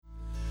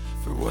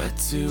For what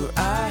do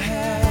I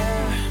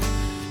have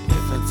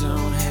if I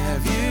don't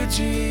have you,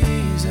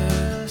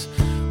 Jesus?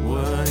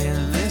 What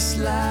in this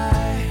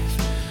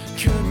life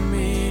could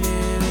mean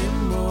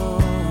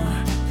anymore?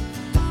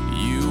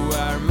 You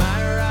are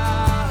my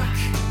rock,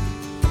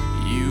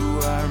 you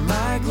are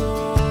my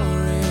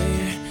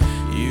glory,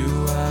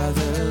 you are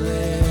the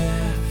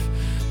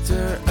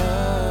lifter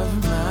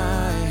of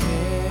my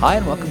head. Hi,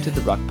 and welcome to the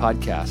Ruck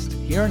Podcast.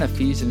 Here in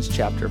Ephesians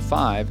chapter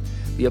 5,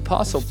 the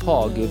Apostle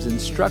Paul gives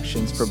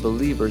instructions for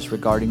believers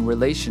regarding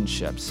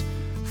relationships.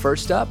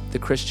 First up, the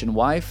Christian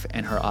wife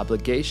and her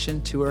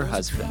obligation to her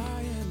husband.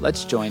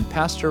 Let's join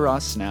Pastor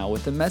Ross now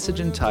with a message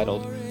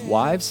entitled,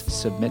 Wives,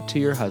 Submit to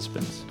Your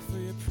Husbands.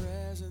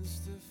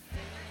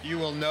 You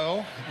will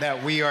know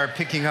that we are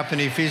picking up in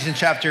Ephesians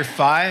chapter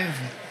 5,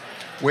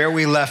 where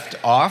we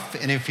left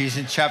off in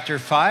Ephesians chapter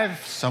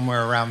 5,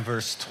 somewhere around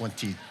verse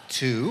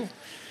 22.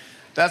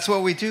 That's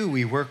what we do.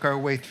 We work our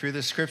way through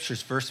the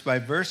scriptures verse by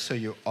verse, so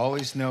you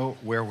always know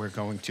where we're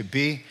going to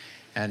be.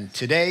 And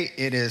today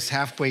it is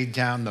halfway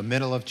down the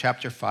middle of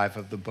chapter 5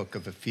 of the book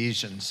of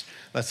Ephesians.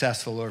 Let's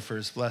ask the Lord for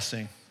his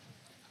blessing.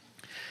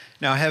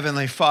 Now,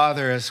 Heavenly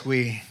Father, as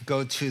we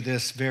go to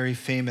this very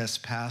famous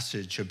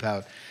passage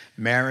about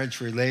marriage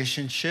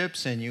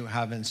relationships, and you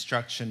have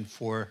instruction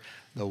for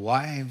the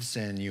wives,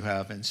 and you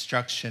have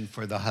instruction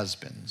for the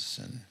husbands.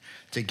 And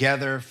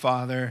together,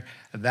 Father,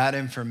 that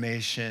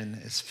information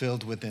is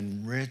filled with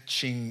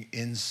enriching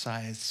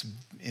insights,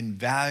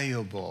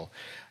 invaluable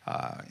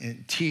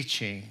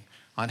teaching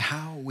on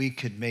how we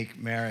could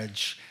make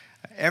marriage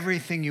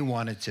everything you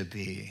want it to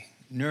be,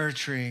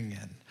 nurturing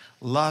and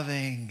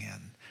loving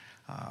and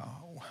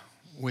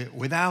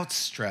without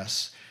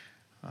stress,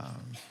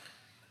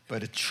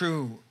 but a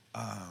true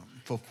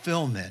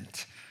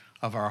fulfillment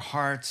of our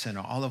hearts and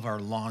all of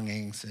our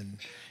longings.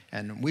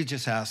 And we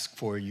just ask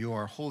for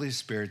your Holy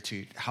Spirit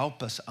to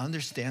help us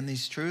understand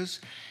these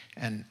truths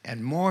and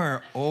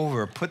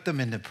moreover, put them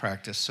into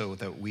practice so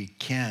that we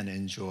can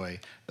enjoy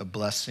the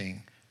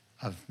blessing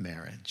of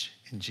marriage.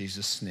 In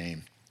Jesus'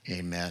 name,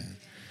 amen.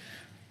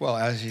 Well,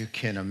 as you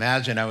can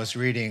imagine, I was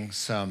reading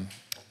some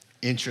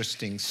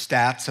interesting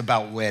stats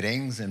about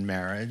weddings and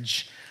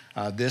marriage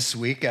this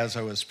week as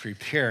I was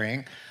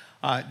preparing.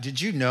 Did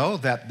you know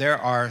that there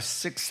are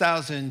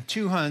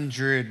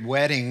 6,200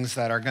 weddings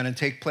that are going to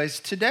take place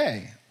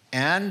today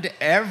and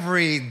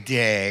every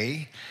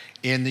day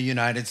in the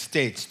United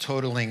States,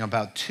 totaling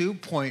about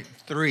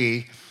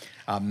 2.3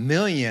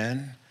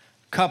 million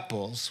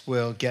couples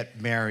will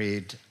get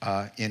married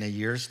in a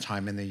year's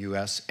time in the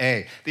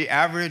USA. The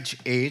average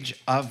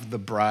age of the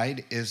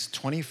bride is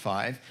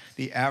 25.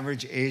 The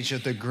average age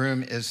of the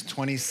groom is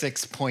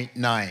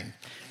 26.9.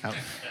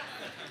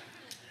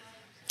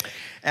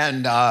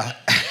 And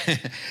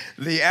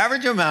the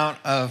average amount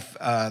of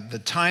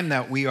the time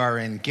that we are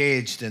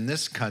engaged in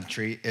this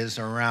country is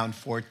around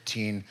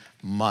 14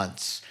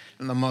 months.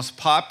 And the most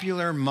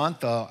popular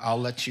month, I'll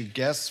let you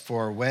guess,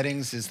 for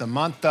weddings is the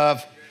month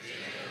of...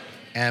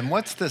 And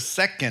what's the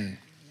second?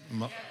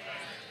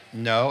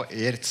 No,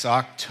 it's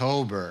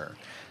October.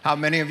 How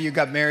many of you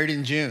got married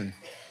in June?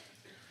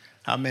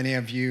 How many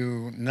of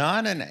you,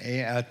 not in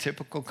a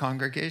typical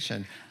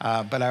congregation,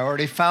 but I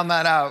already found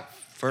that out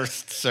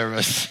first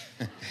service.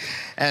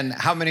 And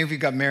how many of you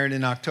got married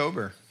in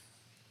October?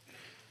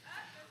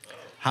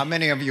 How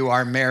many of you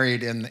are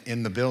married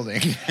in the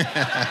building?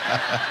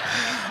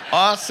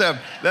 Awesome.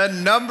 The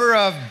number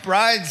of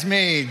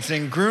bridesmaids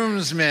and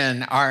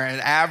groomsmen are an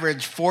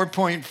average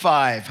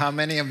 4.5. How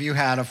many of you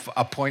had a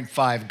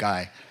 0.5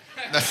 guy?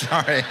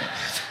 Sorry.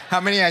 How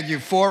many had you,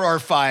 4 or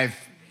 5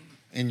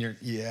 in your,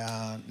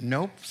 yeah,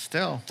 nope,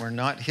 still, we're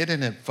not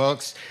hitting it,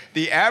 folks.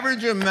 The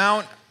average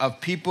amount of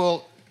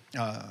people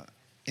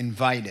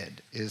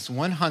invited is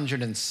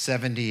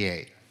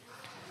 178.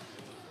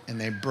 And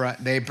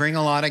they bring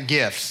a lot of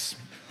gifts.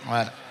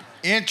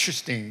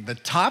 Interesting. The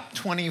top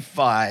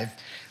 25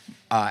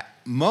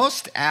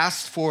 most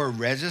asked for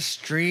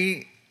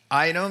registry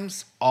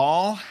items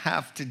all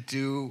have to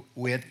do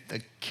with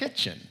the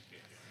kitchen.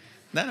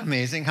 Isn't that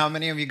amazing? How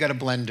many of you got a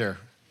blender?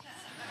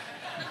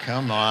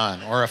 Come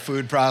on. Or a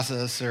food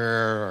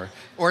processor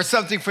or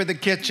something for the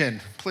kitchen,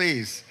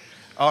 please.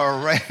 All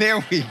right,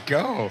 there we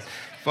go,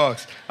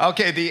 folks.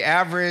 Okay, the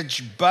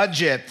average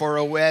budget for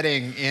a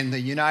wedding in the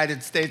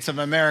United States of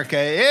America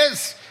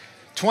is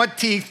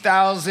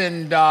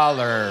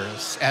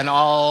 $20,000. And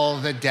all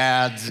the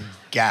dads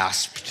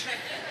gasped.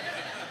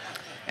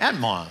 And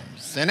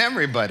moms and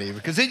everybody,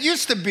 because it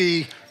used to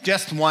be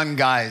just one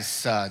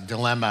guy's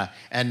dilemma,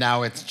 and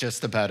now it's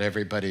just about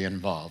everybody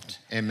involved.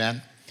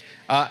 Amen?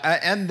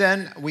 And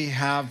then we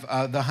have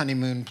the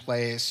honeymoon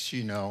place.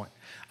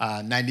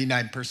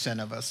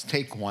 99% of us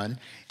take one.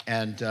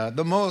 And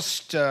the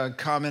most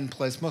common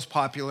place, most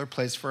popular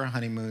place for a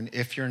honeymoon,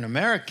 if you're an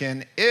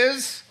American,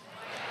 is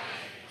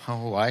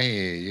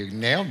Hawaii. You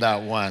nailed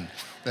that one.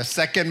 The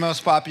second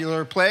most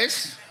popular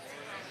place?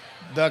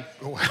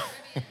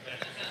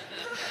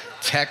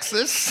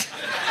 Texas?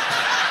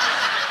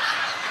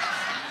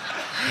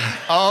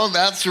 Oh,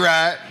 that's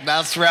right.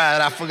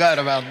 I forgot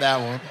about that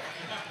one.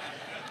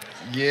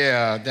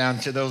 Yeah, down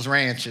to those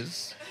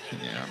ranches.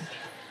 Yeah.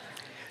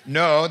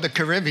 No, the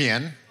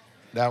Caribbean,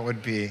 that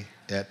would be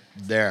it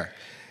there.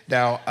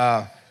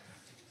 Now,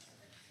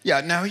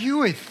 now you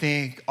would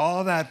think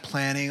all that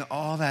planning,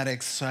 all that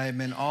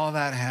excitement, all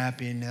that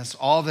happiness,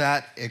 all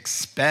that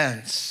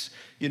expense,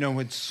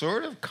 would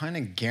sort of kind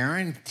of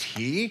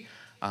guarantee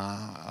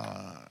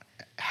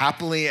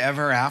happily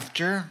ever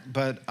after.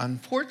 But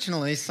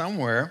unfortunately,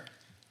 somewhere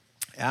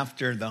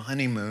after the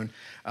honeymoon,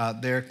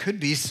 there could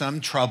be some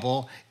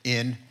trouble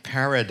in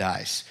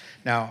paradise.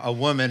 Now, a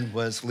woman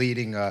was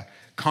leading a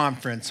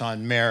conference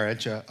on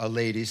marriage, a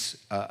ladies'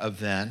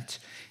 event,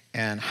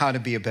 and how to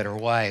be a better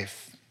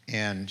wife.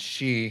 And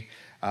she,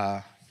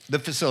 the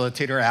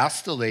facilitator,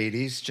 asked the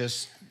ladies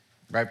just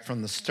right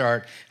from the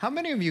start, how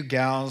many of you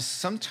gals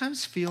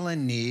sometimes feel a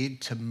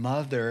need to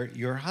mother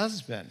your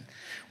husband?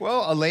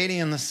 Well, a lady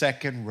in the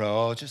second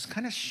row just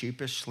kind of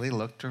sheepishly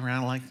looked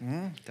around like,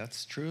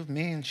 that's true of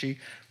me. And she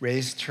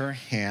raised her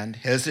hand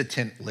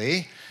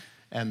hesitantly.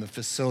 And the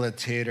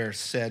facilitator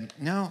said,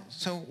 no,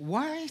 so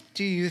why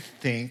do you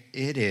think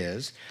it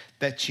is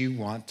that you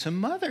want to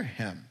mother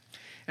him?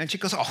 And she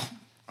goes,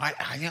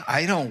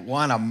 I don't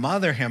want to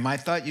mother him. I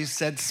thought you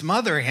said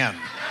smother him.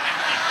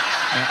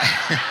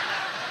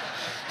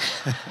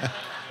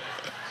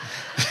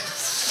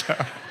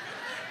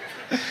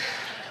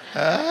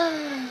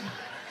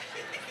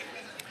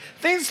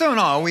 Things don't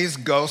always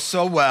go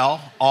so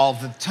well all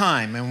the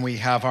time, and we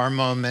have our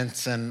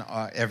moments, and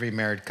every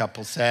married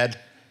couple said,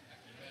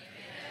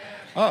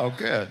 oh,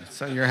 good.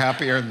 So you're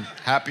happier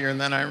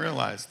than I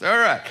realized. All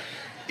right.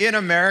 In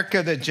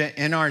America,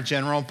 in our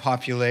general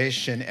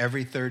population,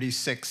 every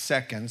 36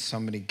 seconds,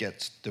 somebody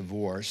gets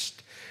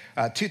divorced.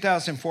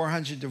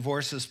 2,400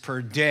 divorces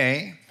per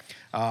day,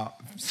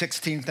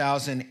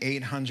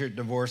 16,800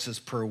 divorces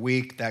per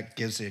week. That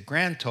gives a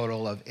grand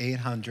total of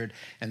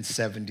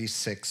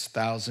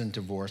 876,000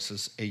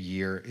 divorces a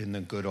year in the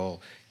good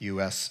old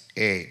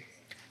USA.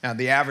 Now,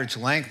 the average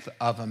length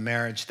of a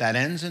marriage that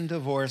ends in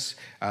divorce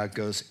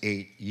goes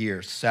 8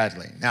 years,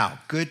 sadly. Now,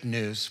 good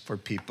news for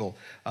people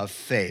of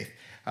faith.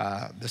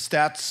 The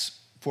stats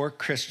for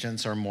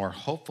Christians are more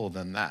hopeful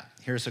than that.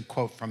 Here's a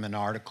quote from an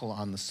article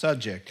on the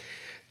subject.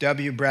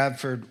 W.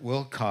 Bradford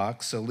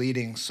Wilcox, a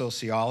leading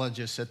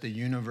sociologist at the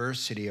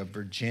University of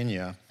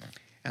Virginia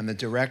and the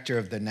director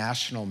of the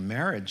National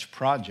Marriage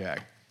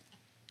Project,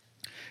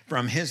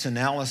 from his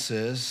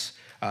analysis,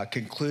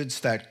 concludes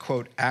that,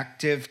 quote,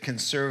 active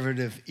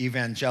conservative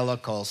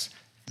evangelicals,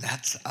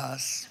 that's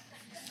us,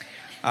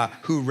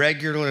 who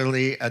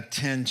regularly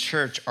attend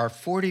church are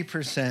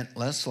 40%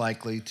 less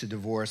likely to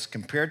divorce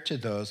compared to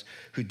those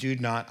who do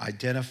not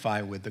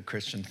identify with the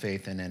Christian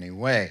faith in any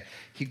way.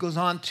 He goes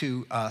on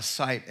to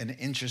cite an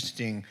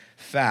interesting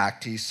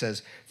fact. He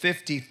says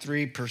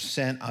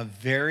 53% of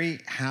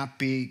very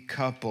happy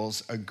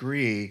couples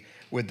agree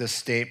with the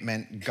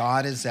statement,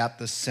 God is at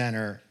the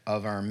center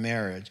of our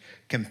marriage,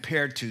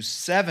 compared to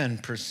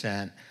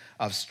 7%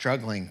 of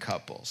struggling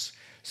couples.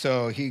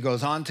 So he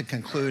goes on to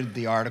conclude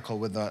the article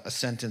with a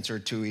sentence or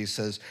two. He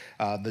says,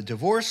 the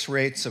divorce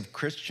rates of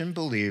Christian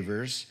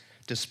believers,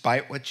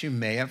 despite what you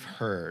may have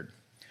heard,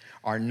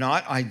 are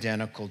not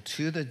identical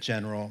to the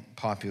general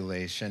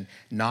population,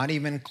 not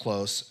even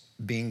close.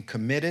 Being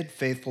committed,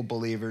 faithful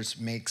believers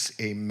makes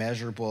a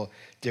measurable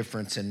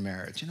difference in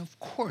marriage. And of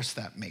course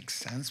that makes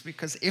sense,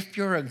 because if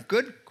you're a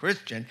good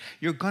Christian,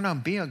 you're going to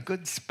be a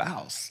good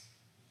spouse.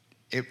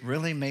 It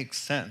really makes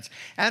sense.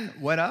 And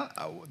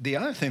the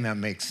other thing that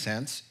makes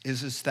sense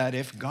is that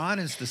if God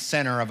is the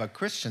center of a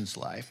Christian's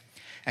life,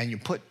 and you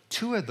put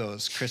two of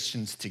those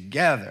Christians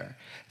together,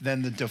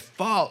 then the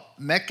default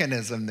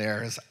mechanism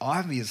there is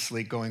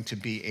obviously going to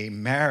be a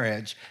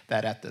marriage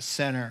that at the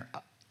center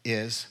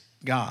is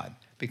God,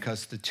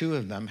 because the two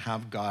of them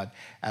have God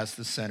as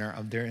the center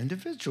of their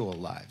individual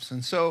lives.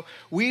 And so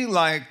we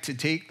like to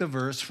take the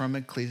verse from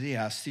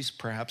Ecclesiastes,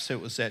 perhaps it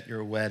was at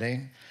your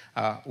wedding,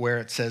 where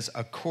it says,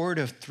 a cord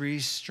of 3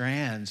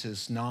 strands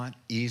is not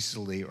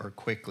easily or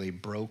quickly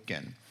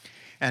broken.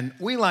 And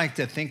we like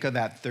to think of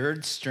that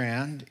third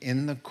strand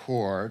in the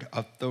cord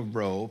of the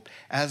rope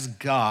as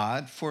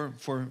God for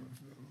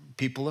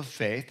people of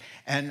faith.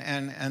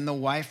 And the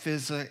wife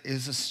is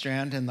a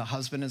strand and the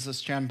husband is a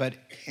strand, but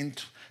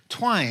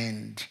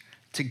entwined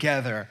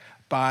together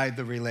by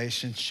the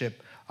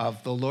relationship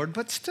of the Lord.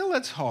 But still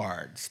it's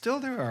hard. Still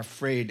there are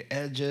frayed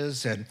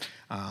edges and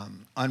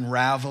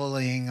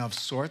unraveling of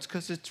sorts,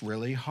 because it's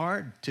really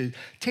hard to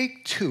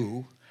take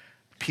two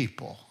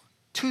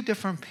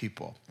different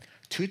people,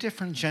 two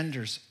different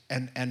genders,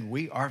 and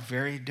we are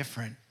very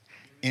different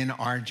in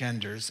our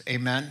genders.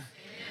 Amen? Amen.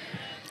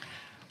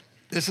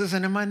 This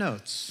isn't in my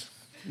notes,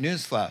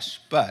 newsflash,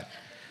 but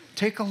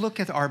take a look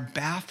at our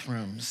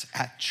bathrooms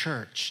at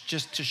church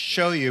just to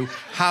show you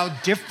how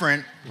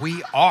different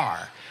we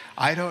are.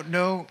 I don't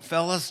know,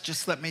 fellas,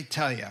 just let me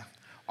tell you,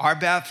 our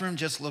bathroom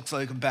just looks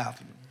like a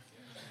bathroom,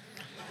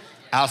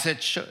 as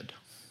it should.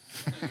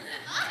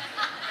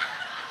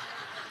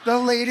 The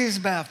ladies'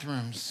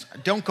 bathrooms,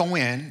 don't go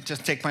in,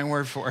 just take my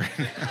word for it.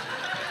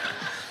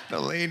 The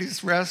ladies'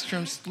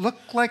 restrooms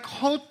look like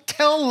hotels.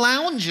 hotel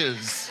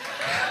lounges.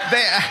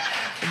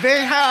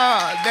 They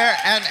have there,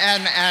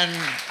 and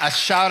a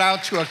shout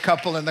out to a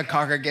couple in the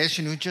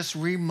congregation who just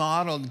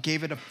remodeled,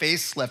 gave it a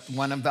facelift,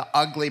 one of the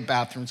ugly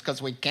bathrooms,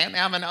 because we can't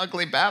have an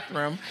ugly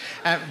bathroom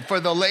for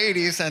the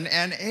ladies, and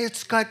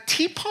it's got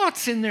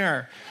teapots in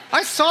there.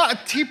 I saw a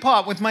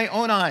teapot with my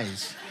own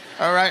eyes.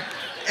 All right,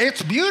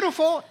 it's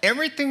beautiful.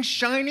 Everything's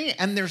shiny,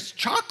 and there's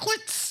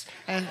chocolates.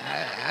 And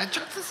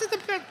chocolates and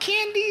the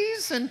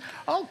candies and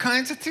all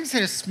kinds of things.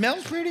 And it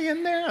smells pretty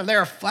in there. There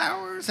are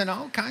flowers and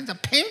all kinds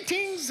of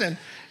paintings. And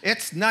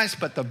it's nice.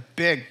 But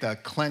the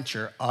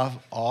clincher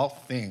of all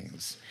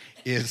things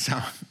is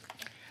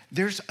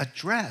there's a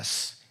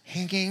dress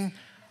hanging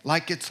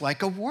like it's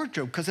like a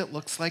wardrobe because it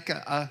looks like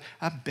a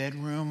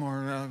bedroom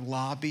or a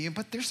lobby.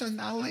 But there's a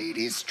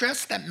lady's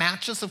dress that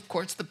matches, of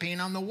course, the paint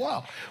on the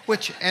wall.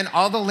 And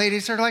all the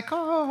ladies are like,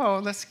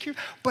 oh, that's cute.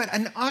 But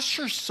an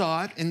usher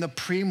saw it in the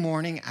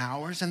pre-morning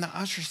hours, and the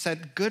usher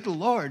said, good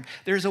Lord,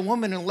 there's a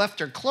woman who left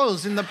her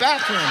clothes in the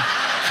bathroom.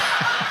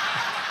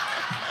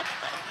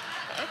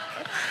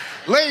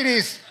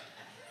 Ladies,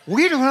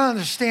 we don't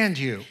understand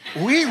you.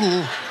 We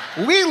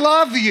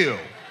love you,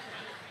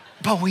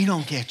 but we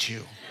don't get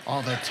you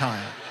all the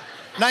time.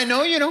 And I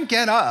know you don't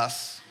get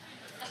us,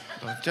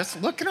 but just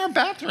look in our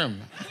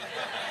bathroom.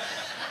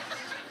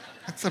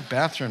 That's a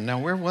bathroom. Now,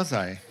 where was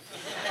I?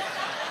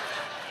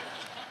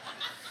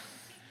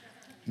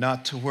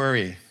 Not to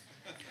worry.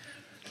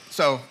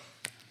 So,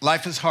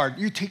 life is hard.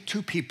 You take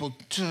two people,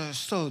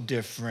 so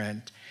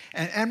different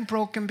and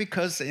broken,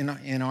 because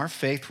in our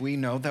faith, we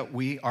know that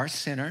we are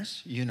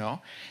sinners, you know.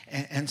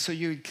 And so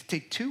you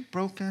take two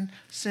broken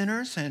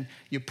sinners and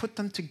you put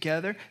them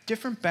together,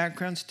 different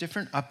backgrounds,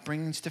 different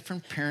upbringings,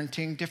 different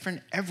parenting,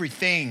 different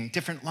everything,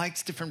 different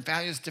likes, different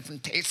values,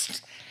 different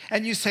tastes.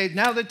 And you say,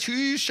 now the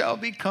two shall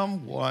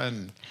become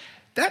one.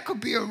 That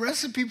could be a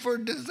recipe for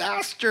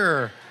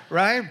disaster,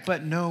 right?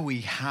 But no,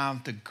 we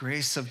have the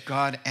grace of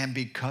God, and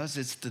because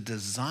it's the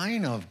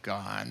design of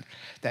God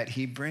that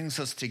he brings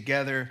us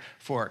together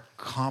for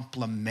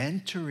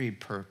complementary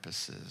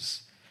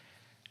purposes.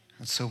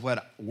 And so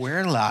what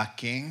we're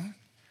lacking,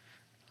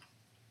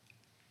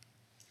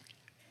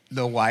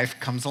 the wife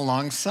comes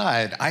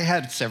alongside. I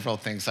had several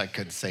things I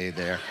could say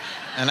there,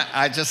 and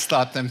I just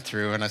thought them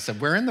through, and I said,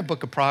 we're in the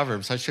book of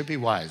Proverbs, I should be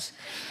wise.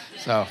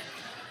 So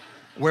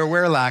where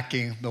we're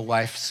lacking, the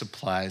wife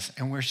supplies,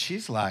 and where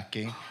she's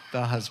lacking,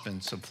 the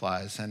husband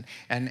supplies. And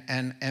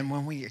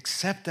when we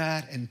accept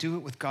that and do it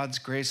with God's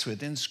grace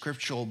within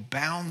scriptural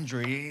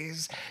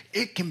boundaries,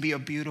 it can be a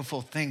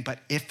beautiful thing. But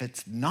if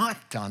it's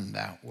not done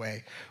that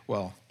way,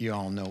 well, you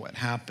all know what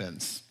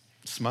happens.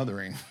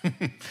 Smothering.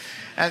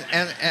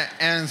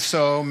 and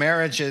so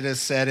marriage, it is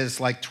said,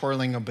 is like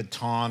twirling a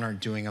baton or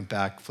doing a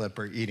backflip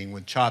or eating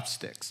with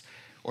chopsticks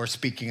or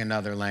speaking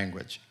another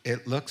language.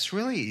 It looks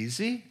really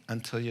easy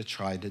until you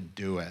try to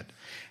do it.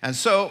 And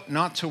so,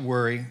 not to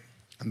worry,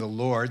 the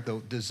Lord,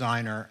 the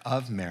designer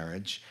of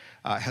marriage,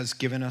 has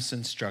given us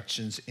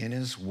instructions in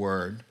his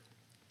word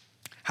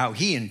how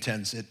he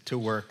intends it to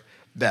work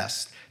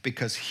best,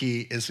 because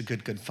he is a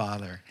good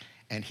father.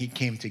 And he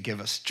came to give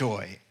us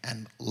joy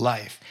and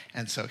life.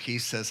 And so he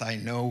says, I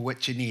know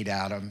what you need,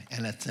 Adam,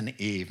 and it's an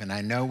Eve. And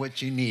I know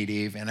what you need,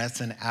 Eve, and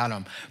it's an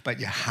Adam. But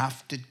you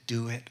have to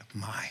do it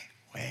my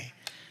way,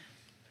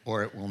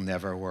 or it will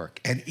never work.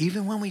 And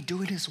even when we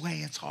do it his way,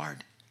 it's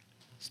hard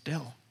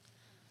still.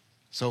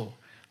 So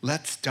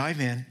let's dive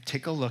in,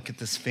 take a look at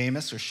this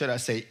famous, or should I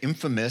say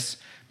infamous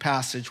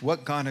passage,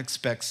 what God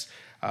expects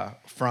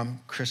from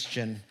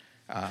Christian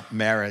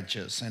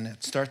marriages. And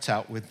it starts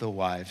out with the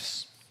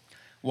wives.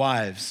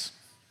 Wives,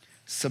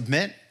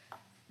 submit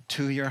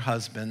to your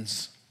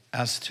husbands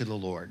as to the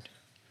Lord.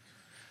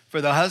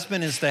 For the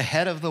husband is the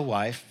head of the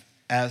wife,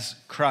 as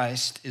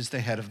Christ is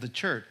the head of the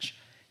church,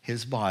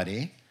 his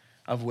body,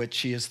 of which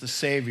he is the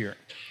Savior.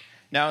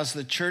 Now, as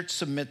the church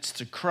submits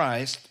to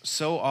Christ,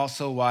 so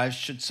also wives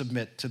should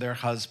submit to their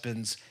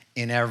husbands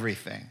in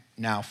everything.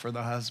 Now for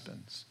the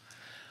husbands.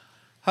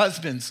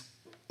 Husbands,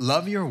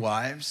 love your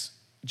wives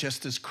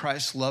just as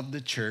Christ loved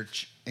the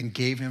church and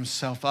gave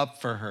himself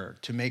up for her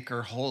to make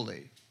her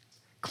holy,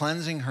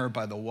 cleansing her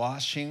by the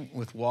washing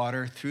with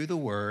water through the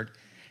word,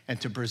 and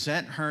to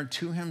present her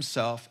to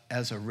himself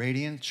as a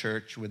radiant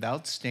church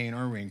without stain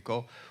or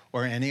wrinkle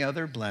or any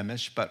other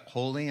blemish, but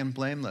holy and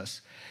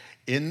blameless.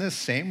 In the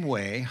same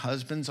way,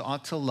 husbands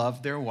ought to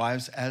love their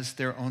wives as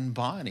their own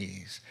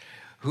bodies.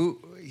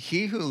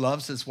 He who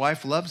loves his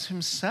wife loves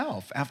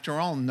himself. After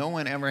all, no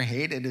one ever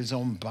hated his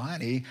own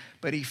body,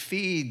 but he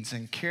feeds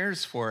and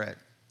cares for it,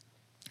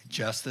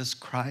 just as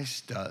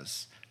Christ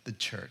does the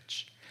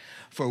church.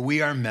 For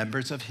we are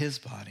members of his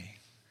body.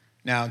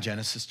 Now,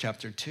 Genesis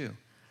chapter 2.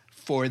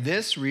 For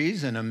this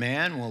reason, a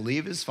man will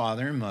leave his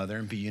father and mother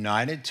and be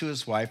united to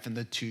his wife, and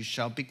the two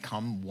shall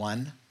become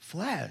one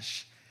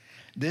flesh.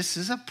 This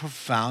is a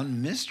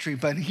profound mystery,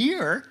 but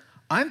here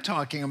I'm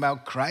talking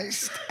about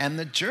Christ and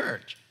the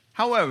church.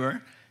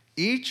 However,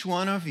 each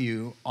one of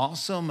you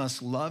also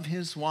must love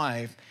his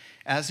wife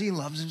as he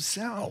loves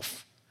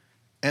himself,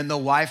 and the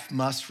wife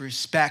must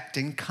respect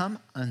and come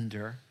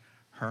under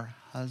her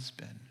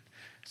husband.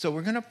 So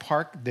we're going to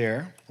park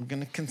there. We're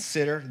going to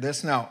consider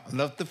this. Now,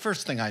 the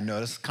first thing I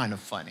noticed, kind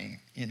of funny,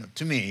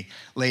 to me,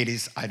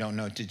 ladies, I don't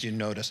know, did you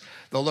notice?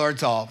 The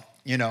Lord's all,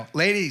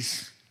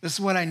 ladies, this is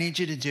what I need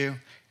you to do.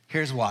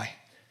 Here's why.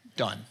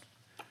 Done.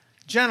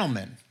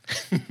 Gentlemen,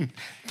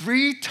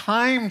 3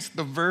 times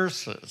the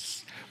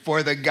verses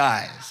for the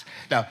guys.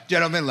 Now,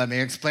 gentlemen, let me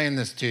explain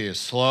this to you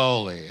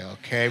slowly,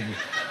 okay?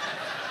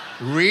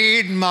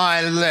 Read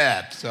my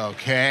lips,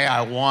 okay?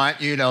 I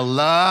want you to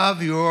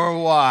love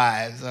your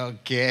wives,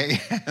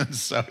 okay? And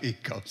so he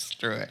goes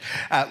through it.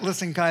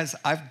 Listen, guys,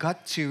 I've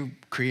got to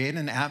create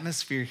an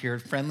atmosphere here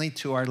friendly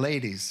to our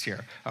ladies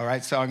here, all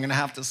right? So I'm going to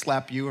have to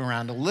slap you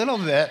around a little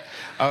bit,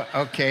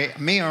 okay?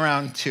 Me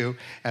around too,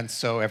 and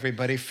so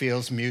everybody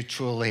feels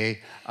mutually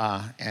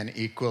and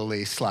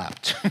equally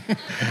slapped.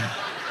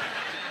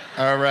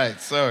 All right,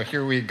 so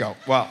here we go.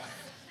 Well,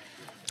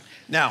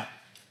 now,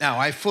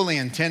 I fully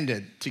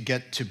intended to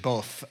get to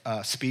both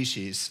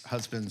species,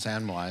 husbands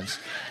and wives,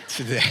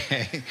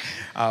 today.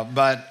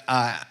 But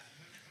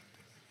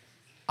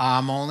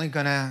I'm only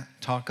going to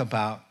talk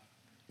about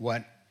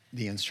what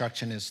the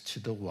instruction is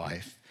to the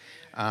wife.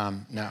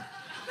 Now,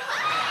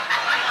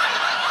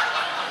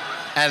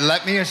 and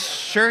let me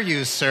assure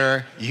you,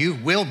 sir, you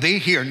will be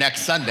here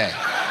next Sunday.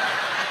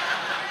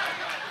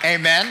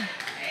 Amen?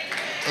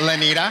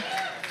 Lenita?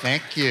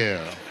 Thank you.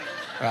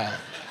 Right.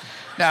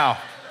 Now,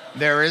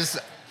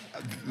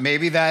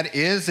 maybe that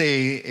is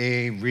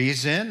a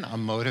reason, a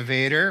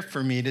motivator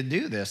for me to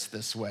do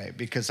this way,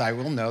 because I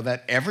will know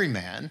that every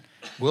man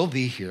will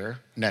be here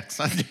next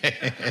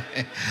Sunday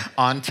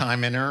on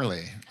time and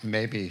early,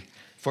 maybe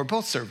for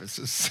both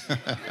services.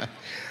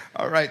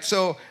 All right,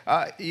 so,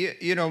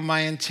 my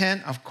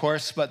intent, of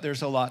course, but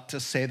there's a lot to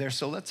say there,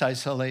 so let's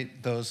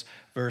isolate those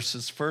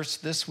verses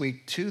first this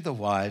week to the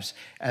wives,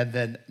 and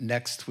then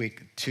next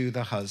week to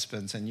the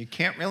husbands. And you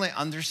can't really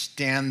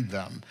understand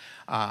them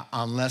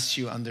unless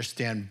you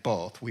understand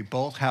both. We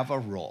both have a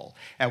role.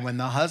 And when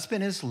the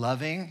husband is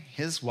loving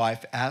his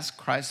wife as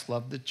Christ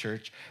loved the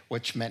church,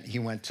 which meant he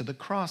went to the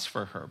cross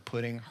for her,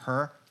 putting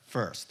her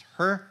first,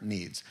 her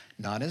needs,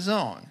 not his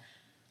own,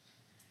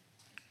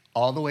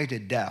 all the way to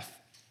death,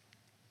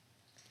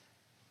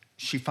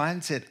 she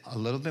finds it a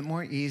little bit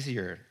more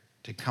easier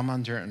to come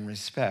under and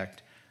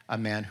respect a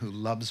man who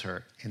loves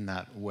her in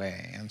that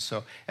way. And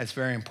so it's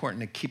very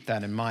important to keep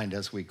that in mind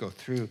as we go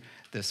through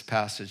this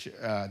passage.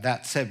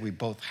 That said, we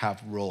both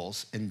have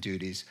roles and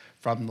duties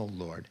from the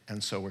Lord.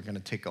 And so we're going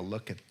to take a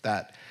look at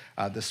that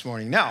this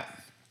morning. Now,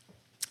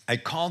 I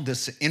called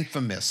this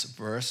infamous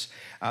verse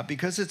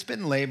because it's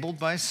been labeled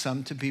by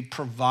some to be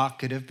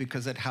provocative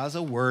because it has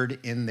a word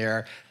in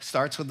there,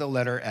 starts with the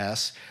letter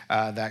S,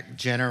 that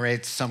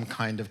generates some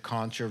kind of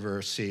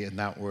controversy, and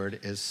that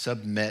word is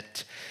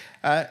submit.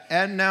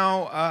 And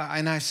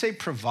I say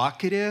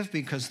provocative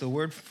because the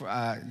word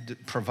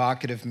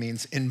provocative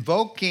means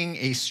invoking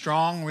a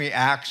strong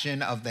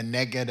reaction of the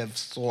negative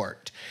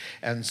sort.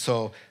 And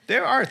so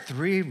there are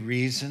 3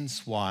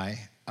 reasons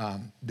why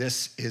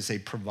this is a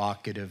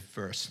provocative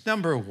verse.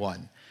 Number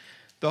 1,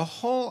 the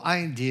whole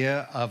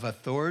idea of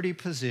authority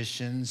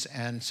positions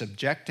and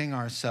subjecting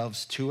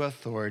ourselves to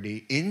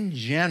authority in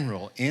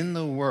general in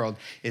the world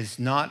is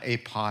not a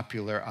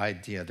popular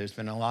idea. There's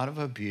been a lot of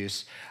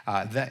abuse.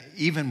 That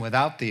even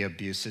without the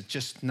abuse, it's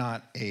just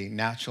not a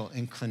natural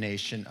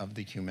inclination of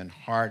the human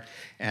heart,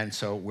 and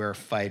so we're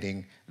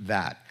fighting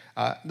that.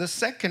 The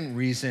second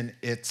reason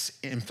it's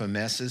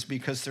infamous is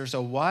because there's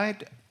a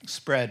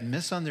widespread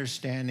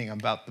misunderstanding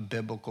about the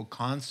biblical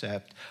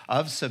concept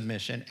of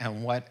submission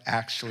and what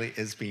actually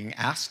is being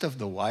asked of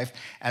the wife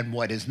and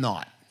what is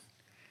not.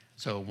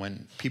 So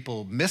when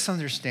people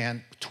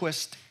misunderstand,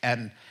 twist,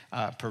 and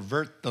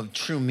pervert the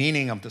true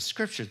meaning of the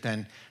scripture,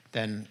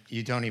 then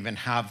you don't even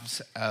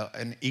have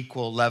an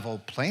equal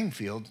level playing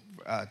field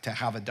to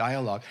have a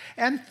dialogue.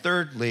 And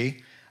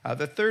thirdly,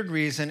 the third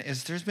reason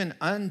is there's been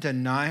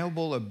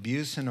undeniable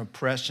abuse and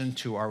oppression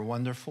to our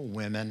wonderful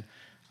women,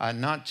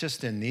 not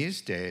just in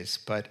these days,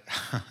 but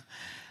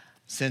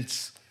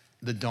since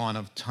the dawn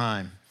of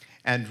time.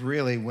 And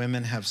really,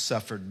 women have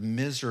suffered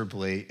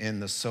miserably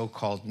in the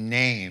so-called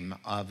name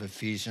of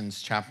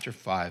Ephesians chapter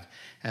 5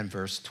 and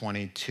verse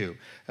 22.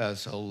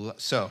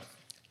 So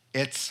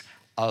it's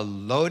a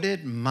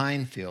loaded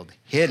minefield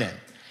hidden,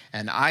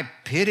 and I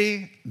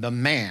pity the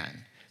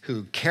man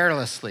who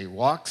carelessly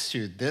walks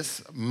through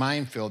this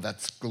minefield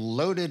that's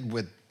loaded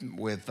with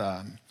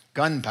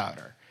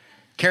gunpowder,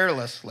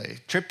 carelessly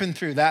tripping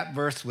through that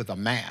verse with a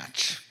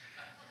match.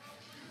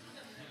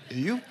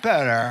 You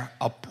better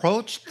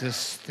approach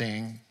this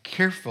thing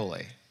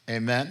carefully.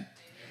 Amen?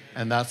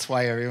 And that's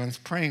why everyone's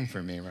praying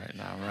for me right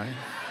now, right?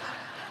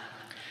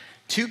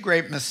 2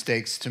 great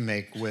mistakes to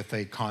make with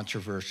a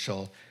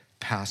controversial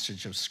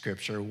passage of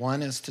Scripture.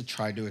 One is to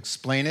try to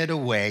explain it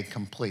away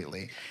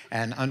completely.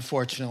 And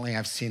unfortunately,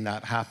 I've seen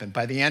that happen.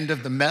 By the end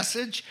of the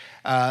message,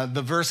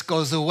 the verse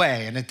goes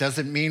away and it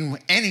doesn't mean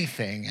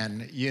anything.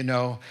 And,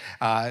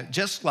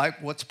 just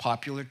like what's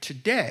popular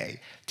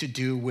today to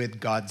do with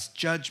God's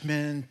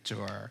judgment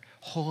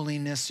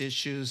holiness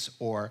issues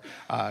or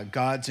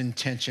God's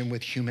intention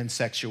with human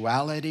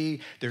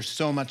sexuality. There's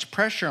so much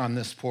pressure on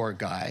this poor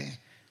guy,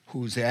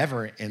 who's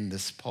ever in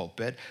this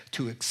pulpit,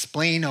 to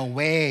explain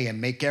away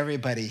and make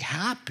everybody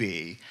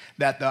happy,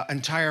 that the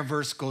entire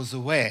verse goes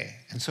away.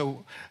 And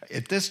so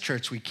at this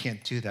church, we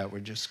can't do that. We're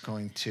just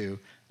going to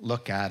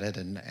look at it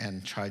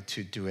and try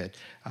to do it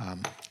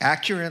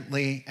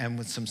accurately and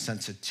with some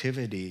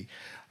sensitivity.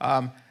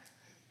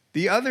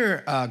 The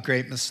other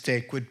great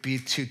mistake would be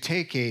to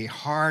take a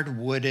hard,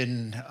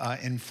 wooden,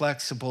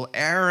 inflexible,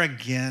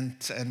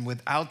 arrogant, and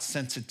without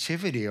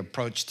sensitivity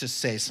approach to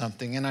say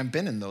something. And I've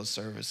been in those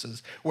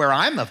services where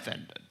I'm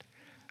offended.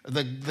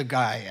 The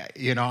guy,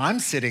 I'm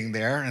sitting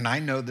there and I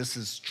know this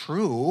is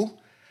true,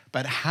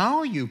 but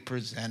how you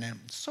present it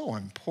is so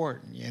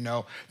important,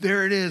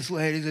 There it is,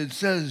 ladies. It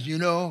says,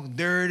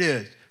 there it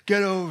is.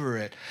 Get over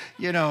it.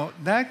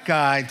 That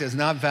guy does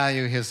not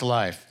value his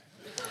life.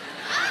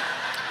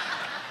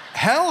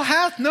 Hell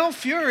hath no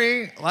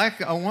fury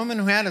like a woman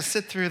who had to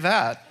sit through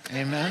that.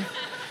 Amen.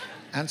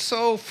 And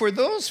so for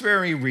those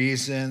very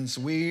reasons,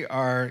 we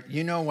are,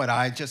 what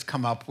I just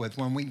come up with,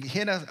 when we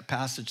hit a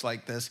passage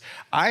like this,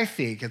 I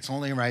think it's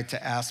only right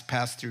to ask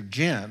Pastor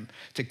Jim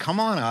to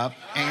come on up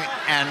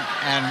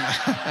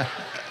and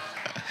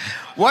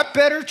what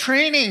better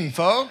training,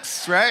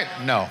 folks, right?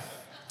 No.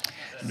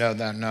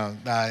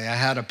 I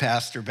had a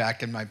pastor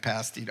back in my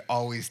past. He'd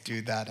always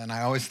do that, and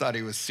I always thought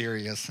he was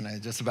serious, and I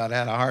just about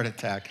had a heart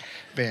attack,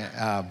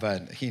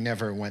 but he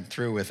never went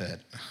through with it,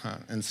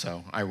 and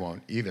so I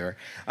won't either.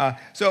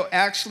 So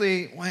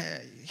actually,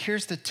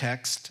 here's the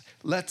text.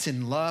 Let's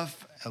in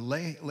love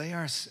lay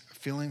our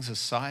feelings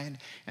aside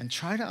and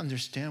try to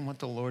understand what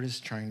the Lord is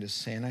trying to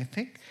say, and I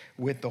think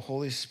with the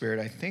Holy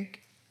Spirit,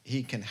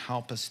 he can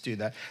help us do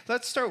that.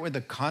 Let's start with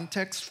the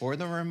context for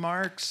the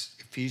remarks.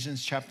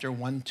 Ephesians chapter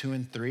 1, 2,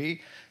 and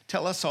 3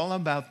 tell us all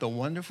about the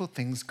wonderful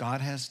things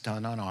God has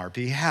done on our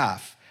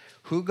behalf,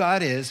 who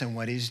God is and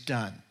what he's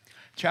done.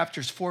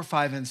 Chapters 4,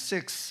 5, and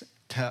 6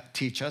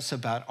 teach us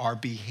about our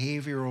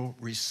behavioral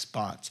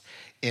response.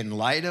 In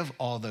light of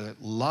all the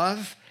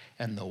love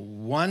and the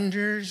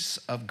wonders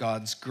of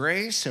God's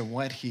grace and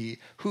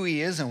who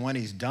he is and what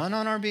he's done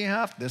on our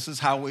behalf, this is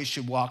how we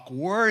should walk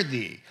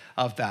worthy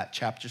of that,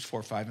 chapters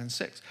 4, 5, and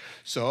 6.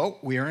 So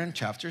we are in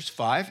chapters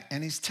 5,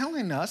 and he's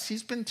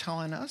been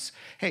telling us,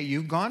 hey,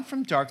 you've gone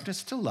from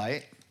darkness to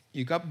light.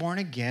 You got born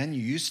again.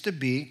 You used to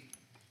be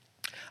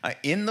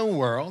in the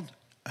world,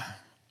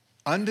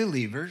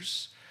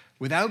 unbelievers,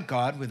 without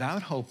God,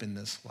 without hope in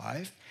this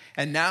life.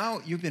 And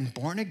now you've been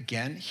born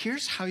again.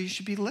 Here's how you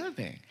should be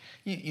living.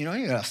 You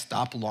got to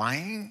stop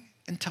lying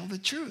and tell the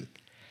truth.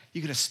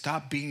 You got to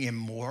stop being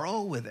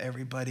immoral with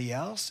everybody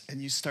else,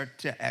 and you start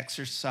to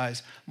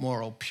exercise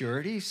moral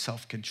purity,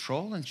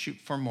 self-control, and shoot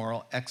for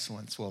moral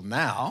excellence. Well,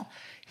 now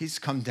he's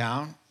come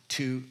down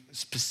to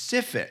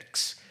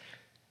specifics,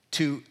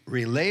 to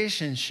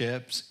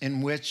relationships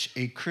in which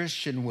a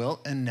Christian will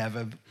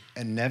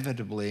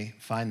inevitably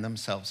find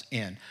themselves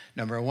in.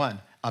 Number one,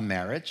 a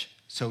marriage.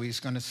 So he's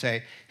going to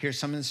say, here's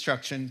some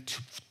instruction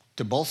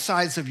to both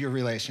sides of your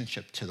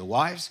relationship, to the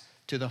wives,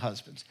 to the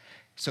husbands.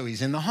 So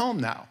he's in the home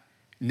now.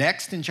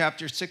 Next, in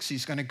chapter 6,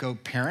 he's going to go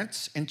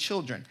parents and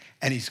children.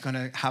 And he's going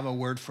to have a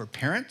word for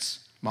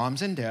parents,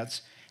 moms and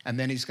dads, and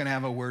then he's going to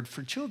have a word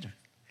for children.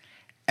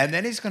 And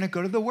then he's going to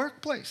go to the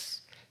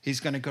workplace. He's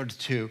going to go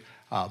to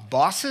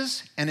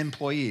bosses and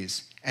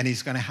employees. And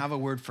he's going to have a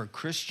word for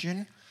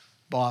Christian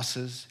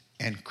bosses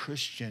and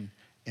Christian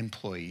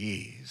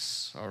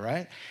employees, all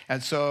right?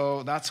 And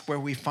so that's where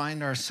we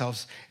find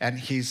ourselves. And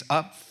he's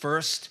up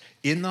first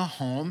in the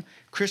home,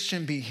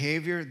 Christian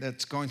behavior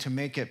that's going to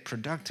make it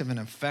productive and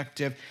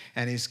effective.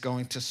 And he's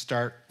going to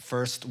start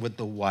first with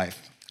the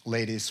wife.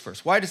 Ladies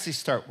first. Why does he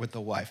start with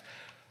the wife?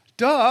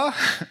 Duh,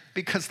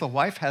 because the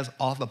wife has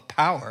all the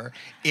power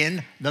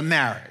in the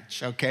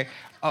marriage, okay?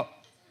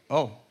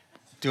 Oh,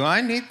 do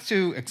I need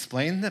to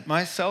explain that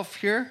myself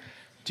here?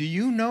 Do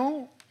you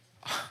know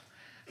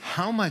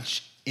how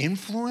much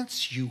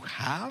influence you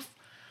have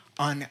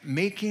on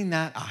making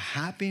that a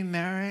happy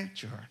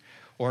marriage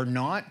or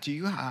not?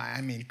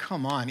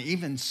 Come on,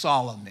 even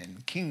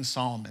King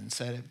Solomon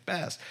said it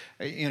best.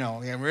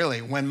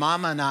 Really, when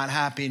mama not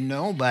happy,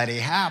 nobody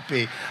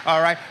happy,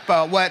 all right?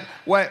 But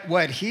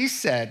what he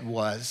said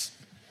was,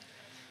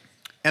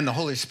 and the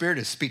Holy Spirit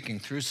is speaking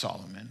through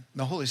Solomon,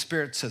 the Holy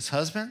Spirit says,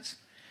 husbands,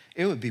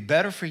 it would be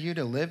better for you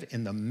to live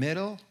in the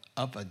middle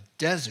of a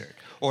desert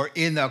or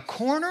in the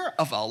corner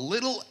of a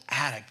little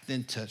attic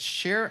than to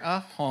share a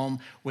home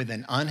with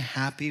an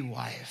unhappy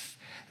wife.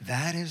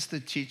 That is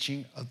the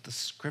teaching of the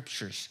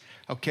scriptures.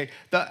 Okay,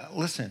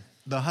 listen,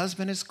 the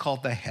husband is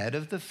called the head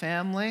of the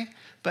family,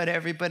 but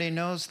everybody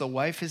knows the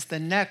wife is the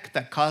neck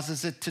that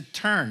causes it to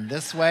turn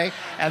this way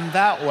and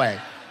that way.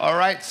 All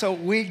right, so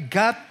we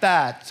got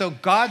that. So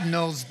God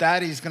knows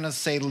that. He's going to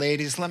say,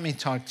 ladies, let me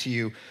talk to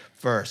you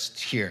first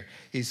here.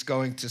 He's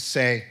going to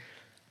say,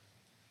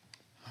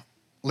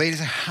 ladies,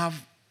 I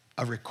have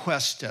a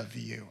request of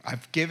you.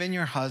 I've given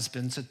your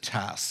husbands a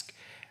task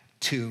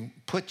to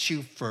put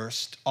you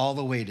first all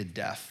the way to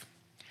death.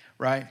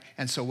 right?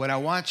 And so what I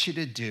want you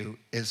to do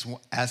is,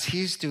 as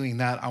he's doing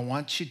that, I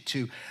want you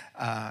to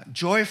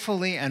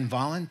joyfully and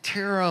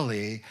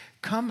voluntarily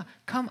come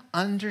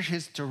under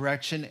his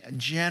direction,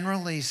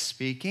 generally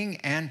speaking,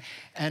 and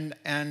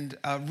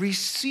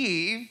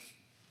receive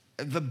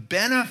the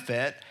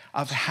benefit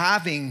of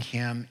having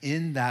him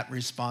in that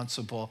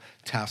responsible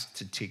task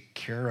to take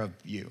care of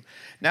you.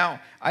 Now,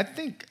 I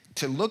think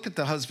to look at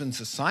the husband's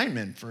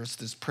assignment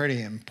first is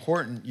pretty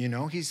important. You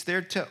know, he's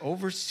there to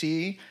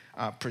oversee,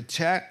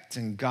 protect,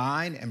 and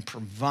guide, and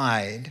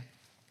provide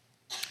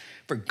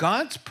for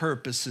God's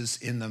purposes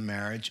in the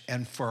marriage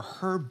and for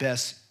her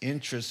best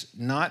interest,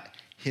 not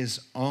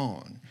his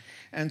own.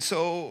 And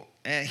so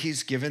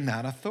he's given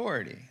that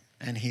authority.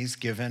 And he's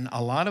given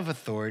a lot of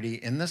authority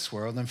in this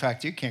world. In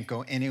fact, you can't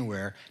go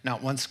anywhere,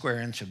 not 1 square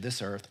inch of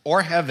this earth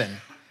or heaven,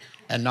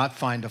 and not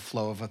find a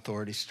flow of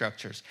authority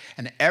structures.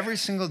 And every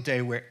single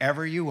day,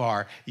 wherever you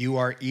are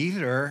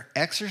either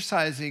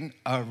exercising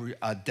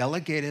a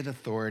delegated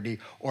authority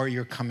or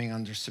you're coming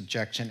under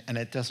subjection, and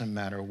it doesn't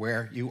matter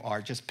where you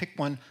are. Just pick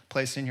one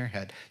place in your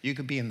head. You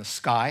could be in the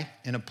sky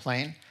in a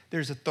plane.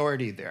 There's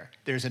authority there.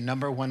 There's a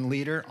number one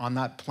leader on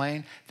that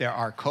plane. There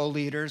are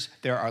co-leaders.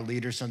 There are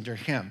leaders under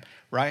him,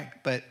 right?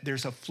 But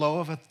there's a flow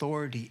of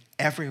authority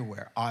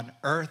everywhere on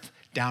earth,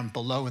 down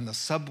below in the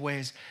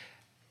subways.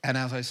 And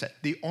as I said,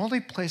 the only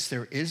place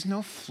there is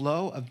no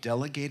flow of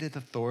delegated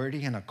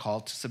authority and a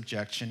call to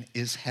subjection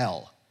is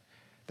hell.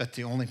 That's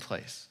the only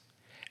place.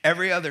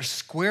 Every other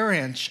square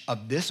inch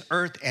of this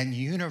earth and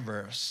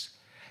universe,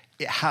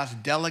 it has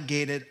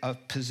delegated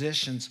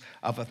positions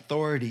of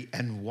authority.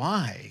 And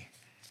why?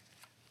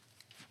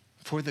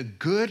 For the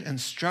good and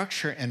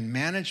structure and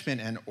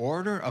management and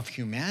order of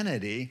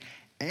humanity,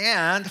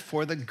 and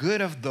for the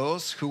good of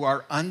those who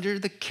are under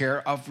the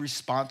care of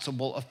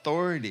responsible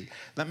authority.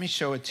 Let me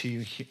show it to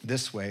you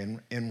this way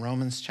in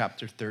Romans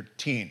chapter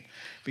 13,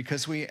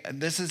 because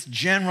this is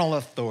general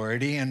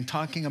authority and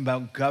talking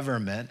about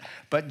government,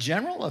 but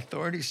general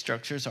authority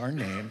structures are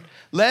named.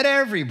 Let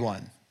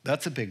everyone,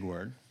 that's a big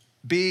word,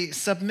 be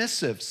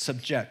submissive,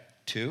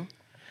 subject to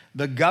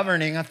the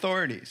governing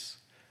authorities.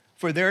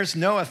 For there is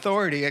no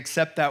authority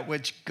except that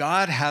which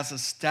God has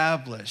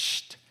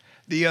established.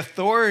 The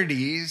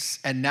authorities,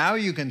 and now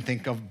you can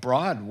think of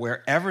broad,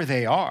 wherever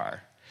they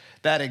are,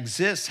 that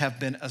exist have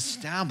been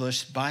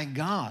established by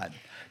God.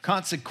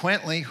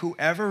 Consequently,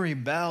 whoever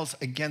rebels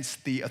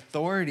against the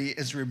authority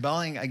is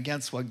rebelling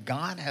against what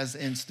God has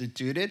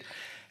instituted,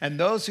 and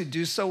those who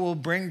do so will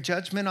bring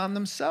judgment on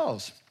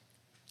themselves.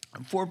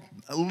 For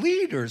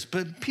leaders,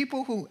 but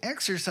people who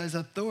exercise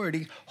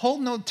authority,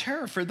 hold no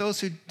terror for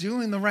those who are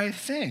doing the right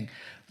thing,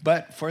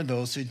 but for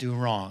those who do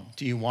wrong.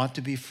 Do you want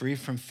to be free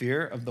from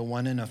fear of the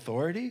one in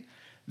authority?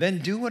 Then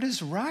do what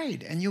is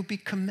right, and you'll be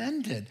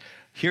commended.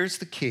 Here's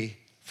the key.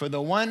 For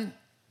the one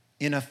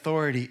in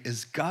authority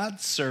is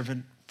God's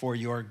servant for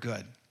your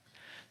good.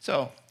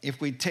 So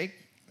if we take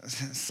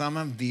some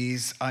of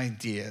these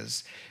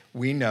ideas,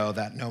 we know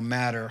that no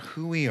matter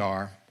who we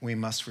are, we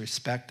must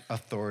respect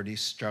authority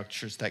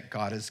structures that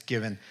God has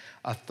given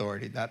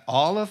authority. That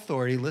all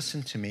authority,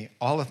 listen to me,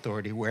 all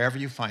authority, wherever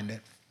you find it,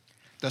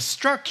 the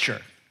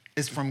structure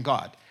is from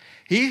God.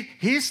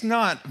 He's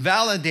not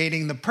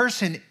validating the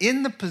person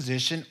in the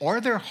position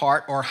or their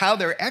heart or how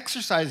they're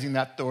exercising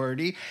that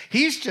authority.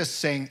 He's just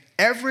saying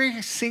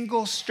every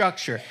single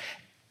structure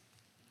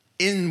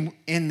in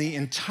the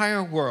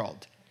entire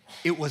world,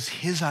 it was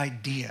his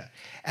idea.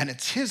 And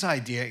it's his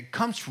idea. It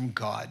comes from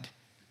God.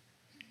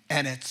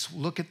 And it's,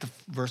 look at the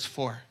verse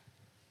 4,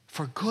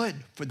 for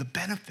good, for the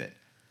benefit,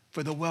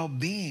 for the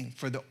well-being,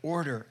 for the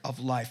order of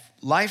life.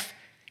 Life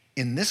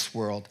in this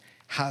world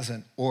has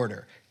an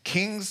order.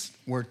 Kings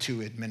were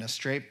to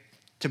administrate,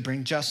 to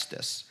bring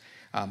justice.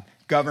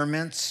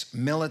 Governments,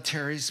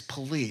 militaries,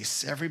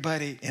 police,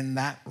 everybody in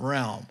that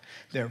realm.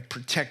 They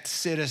protect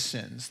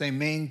citizens. They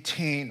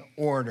maintain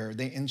order.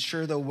 They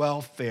ensure the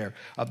welfare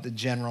of the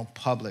general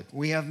public.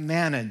 We have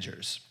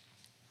managers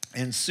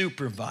and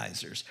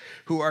supervisors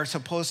who are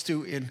supposed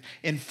to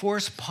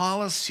enforce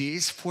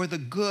policies for the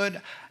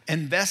good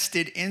and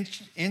vested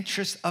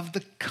interest of the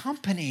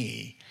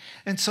company.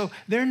 And so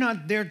they're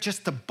not there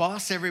just to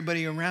boss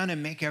everybody around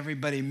and make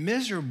everybody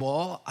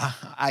miserable.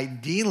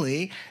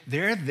 Ideally,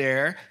 they're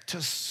there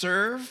to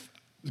serve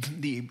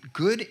the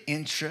good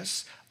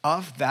interests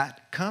of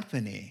that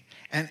company.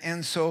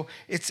 And so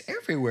it's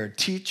everywhere.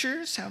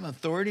 Teachers have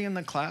authority in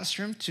the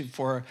classroom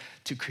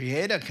to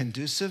create a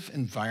conducive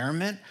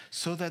environment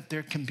so that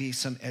there can be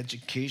some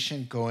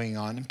education going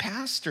on. And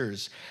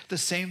pastors, the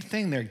same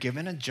thing. They're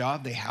given a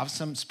job. They have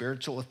some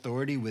spiritual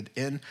authority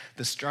within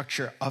the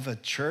structure of a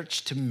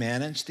church to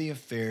manage the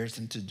affairs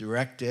and to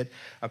direct it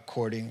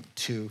according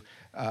to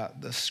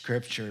the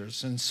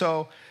scriptures. And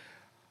so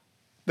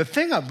the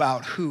thing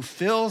about who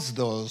fills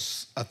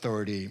those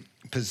authority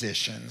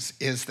positions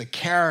is the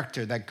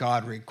character that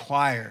God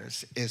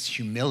requires is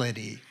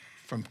humility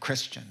from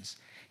Christians.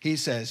 He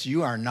says,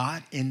 you are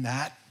not in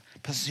that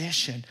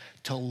position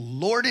to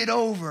lord it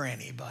over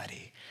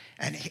anybody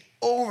And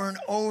over and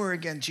over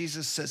again,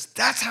 Jesus says,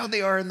 that's how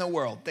they are in the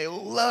world. They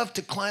love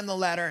to climb the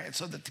ladder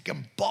so that they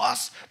can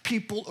boss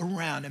people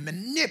around and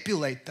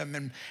manipulate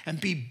them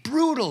and be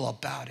brutal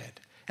about it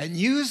and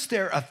use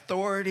their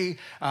authority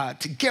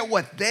to get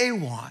what they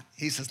want.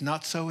 He says,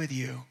 not so with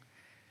you.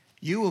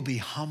 You will be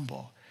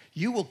humble.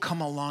 You will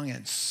come along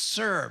and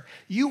serve.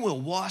 You will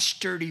wash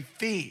dirty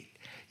feet.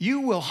 You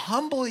will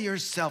humble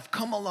yourself,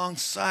 come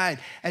alongside,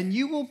 and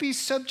you will be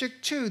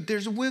subject to.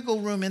 There's wiggle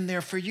room in there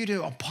for you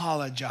to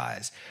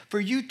apologize, for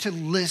you to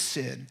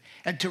listen,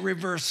 and to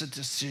reverse a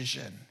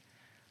decision.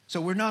 So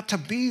we're not to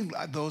be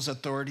those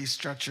authority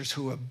structures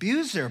who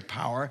abuse their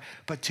power,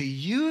 but to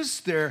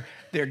use their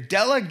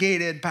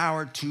delegated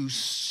power to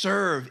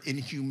serve in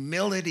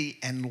humility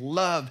and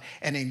love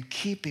and in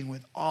keeping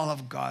with all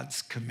of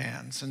God's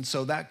commands. And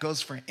so that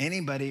goes for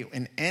anybody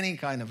in any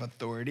kind of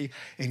authority,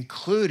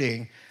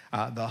 including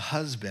the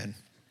husband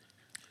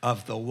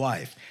of the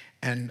wife.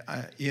 And,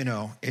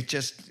 it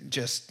just,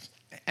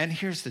 and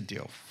here's the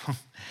deal.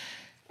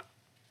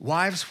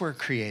 Wives were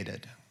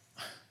created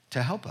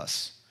to help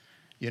us.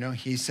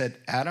 He said,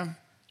 Adam,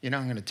 I'm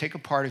going to take a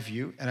part of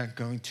you and I'm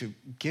going to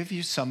give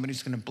you somebody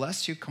who's going to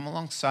bless you, come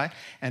alongside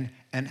and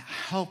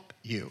help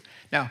you.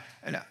 Now,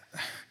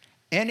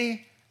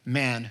 any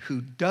man who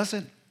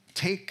doesn't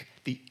take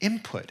the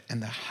input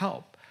and the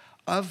help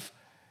of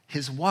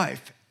his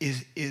wife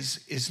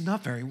is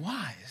not very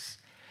wise.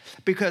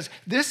 Because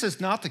this is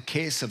not the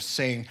case of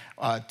saying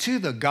to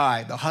the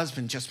guy, the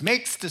husband just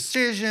makes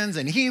decisions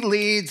and he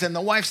leads and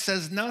the wife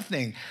says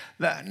nothing.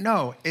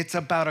 No, it's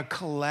about a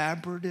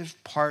collaborative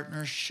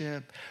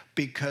partnership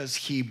because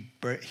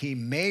he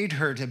made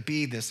her to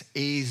be this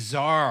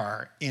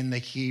azar in the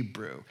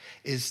Hebrew.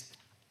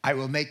 I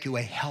will make you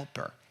a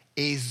helper.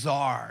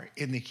 Azar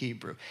in the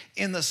Hebrew.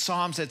 In the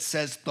Psalms, it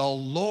says, the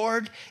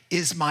Lord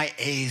is my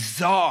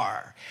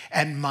azar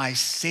and my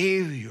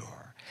savior.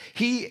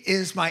 He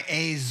is my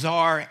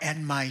azar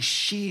and my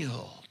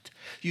shield.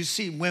 You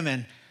see,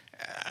 women,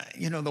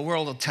 the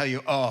world will tell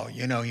you,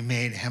 he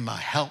made him a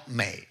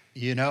helpmate.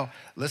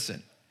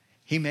 Listen,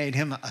 he made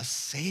him a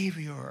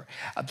savior.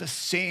 The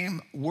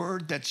same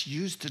word that's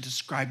used to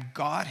describe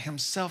God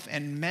himself.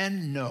 And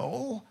men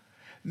know,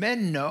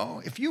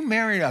 if you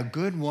married a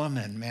good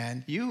woman,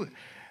 man,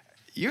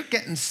 you're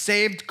getting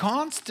saved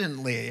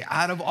constantly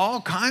out of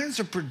all kinds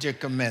of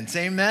predicaments.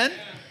 Amen?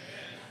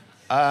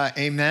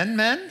 Amen,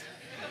 men?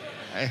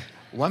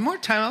 One more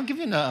time, I'll give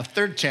you a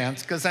third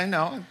chance because I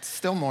know it's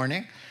still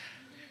morning.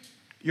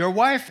 Your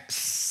wife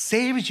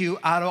saves you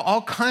out of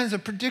all kinds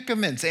of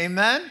predicaments.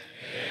 Amen? Amen.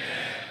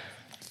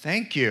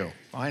 Thank you.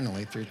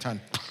 Finally, 3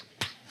 times.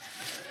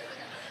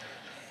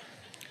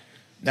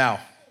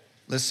 Now,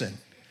 listen.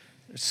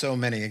 There's so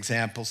many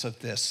examples of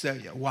this.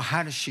 Well,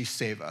 how does she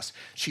save us?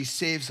 She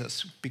saves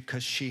us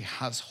because she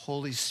has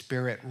Holy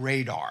Spirit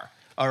radar.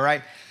 All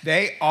right?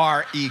 They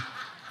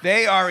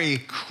are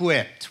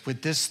equipped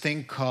with this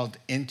thing called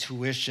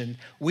intuition.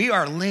 We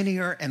are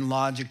linear and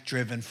logic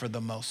driven for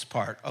the most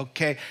part,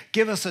 okay?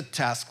 Give us a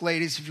task.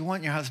 Ladies, if you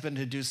want your husband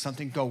to do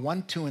something, go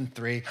 1, 2, and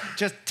 3.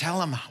 Just tell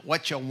him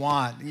what you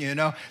want,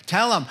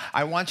 Tell him,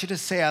 I want you to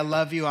say I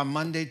love you on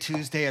Monday,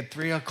 Tuesday at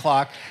 3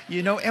 o'clock,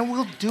 and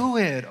we'll do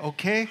it,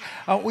 okay?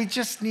 We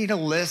just need a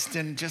list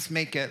and just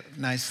make it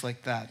nice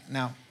like that.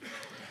 Now,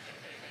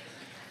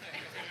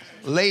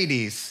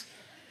 ladies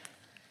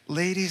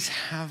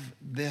have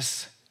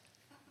this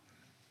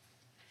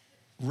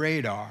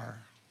radar.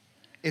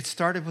 It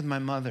started with my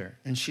mother,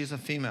 and she's a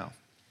female.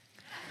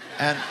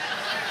 And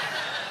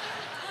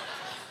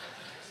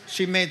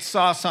she made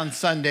sauce on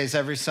Sundays.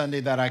 Every Sunday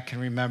that I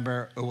can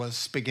remember, it was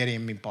spaghetti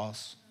and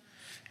meatballs.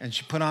 And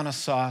she put on a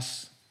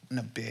sauce in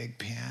a big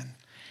pan,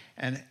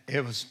 and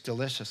it was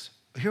delicious.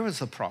 Here was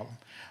the problem.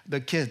 The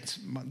kids,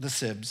 the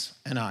Sibs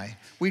and I,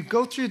 we'd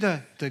go through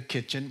the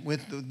kitchen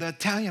with the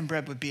Italian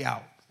bread would be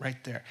out.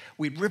 Right there.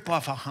 We'd rip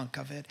off a hunk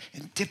of it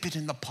and dip it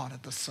in the pot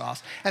of the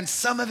sauce. And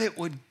some of it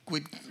would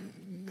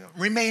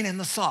remain in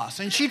the sauce.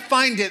 And she'd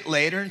find it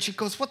later and she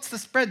goes, what's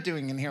this bread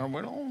doing in here? And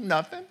we're,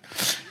 nothing,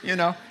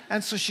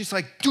 And so she's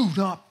like, do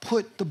not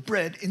put the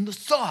bread in the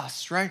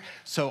sauce, right?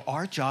 So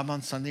our job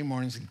on Sunday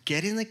mornings is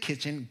get in the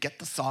kitchen, get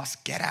the sauce,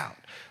 get out,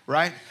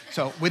 right?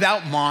 So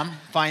without mom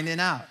finding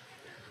out.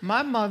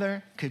 My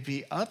mother could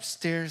be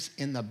upstairs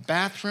in the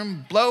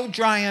bathroom, blow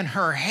drying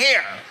her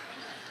hair.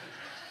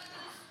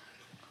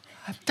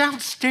 I'm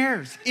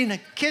downstairs in a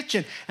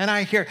kitchen, and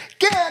I hear,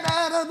 get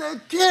out of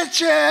the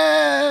kitchen.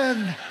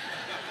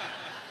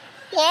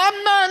 Well,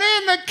 I'm not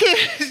in the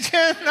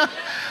kitchen.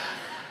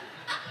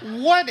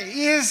 What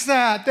is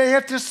that? They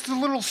have this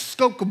little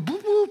scope all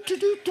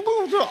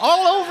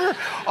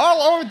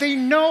over. They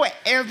know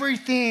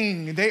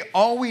everything. They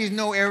always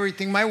know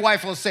everything. My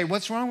wife will say,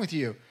 what's wrong with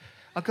you?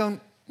 I'll go,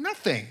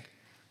 nothing.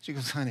 She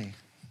goes, honey,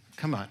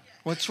 come on.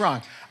 What's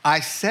wrong? I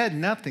said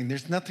nothing.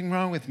 There's nothing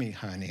wrong with me,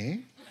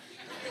 honey.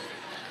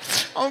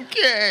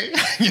 Okay.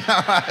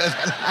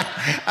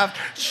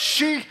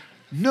 She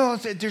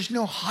knows that there's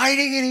no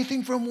hiding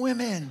anything from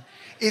women.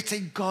 It's a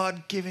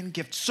God-given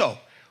gift. So,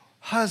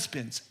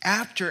 husbands,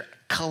 after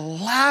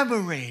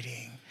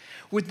collaborating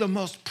with the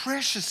most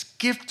precious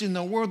gift in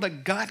the world,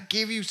 that God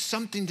gave you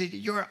something to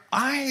your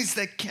eyes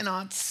that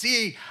cannot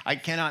see. I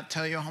cannot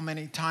tell you how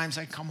many times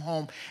I come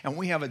home and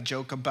we have a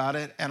joke about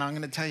it, and I'm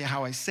going to tell you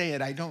how I say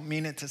it. I don't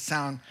mean it to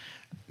sound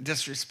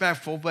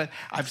disrespectful, but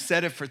I've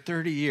said it for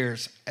 30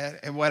 years.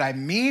 And what I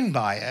mean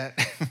by it,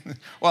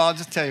 well, I'll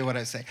just tell you what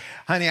I say.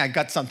 Honey, I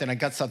got something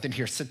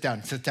here. Sit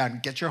down,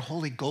 get your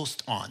Holy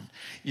Ghost on,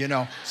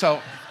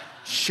 So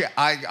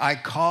I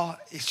call,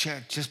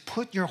 just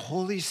put your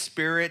Holy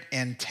Spirit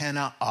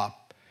antenna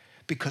up,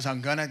 because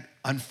I'm going to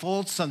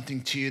unfold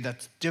something to you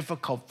that's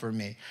difficult for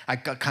me. I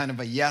got kind of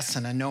a yes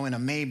and a no and a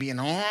maybe, and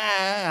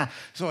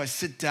so I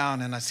sit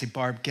down and I say,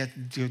 Barb,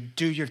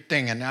 do your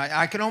thing. And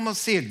I can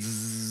almost see it.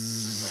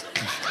 Zzz.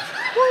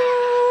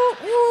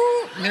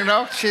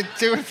 She'd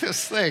do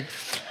this thing.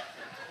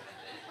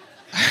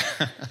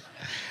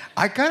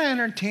 I gotta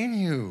entertain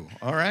you,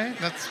 all right?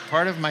 That's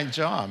part of my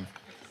job.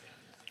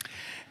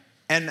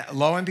 And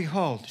lo and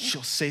behold,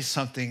 she'll say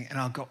something and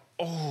I'll go,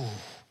 oh,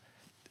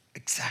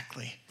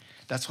 exactly.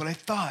 That's what I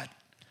thought.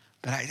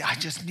 But I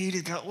just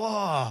needed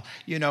to,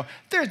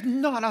 there's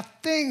not a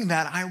thing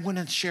that I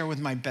wouldn't share with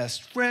my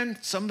best friend.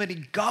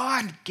 Somebody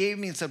God gave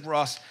me and said,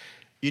 Ross,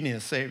 you need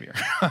a savior.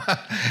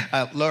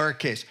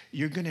 Lowercase,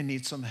 you're going to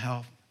need some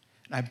help.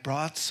 And I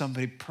brought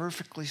somebody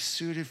perfectly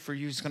suited for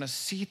you. Who's going to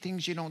see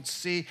things you don't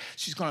see.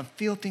 She's going to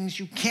feel things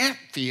you can't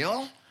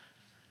feel.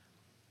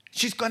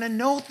 She's going to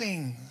know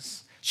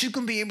things. She's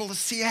going to be able to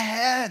see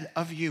ahead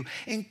of you.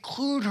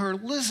 Include her,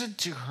 listen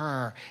to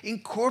her,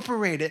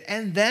 incorporate it.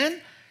 And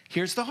then,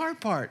 here's the hard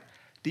part.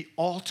 The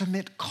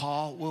ultimate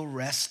call will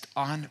rest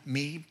on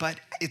me, but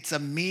it's a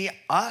me,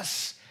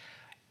 us.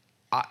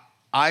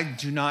 I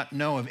do not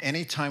know of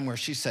any time where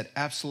she said,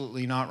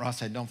 absolutely not,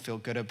 Ross, I don't feel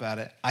good about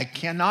it. I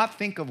cannot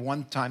think of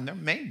one time, there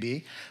may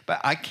be, but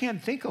I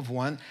can't think of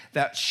one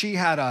that she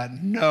had a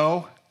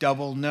no,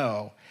 double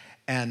no,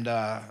 and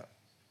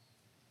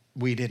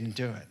we didn't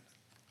do it.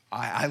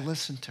 I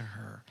listened to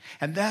her.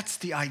 And that's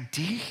the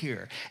idea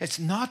here. It's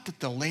not that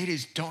the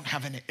ladies don't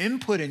have an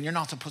input and you're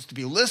not supposed to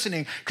be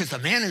listening because the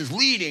man is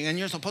leading and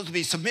you're supposed to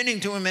be submitting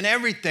to him and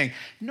everything.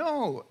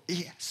 No,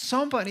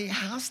 somebody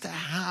has to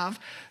have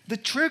the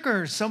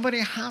trigger. Somebody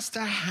has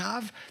to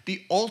have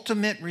the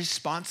ultimate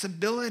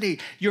responsibility.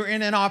 You're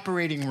in an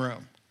operating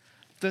room.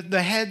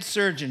 The head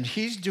surgeon,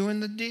 he's doing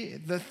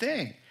the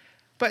thing.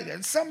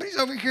 But somebody's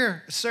over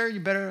here, sir, you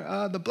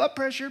better, the blood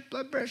pressure.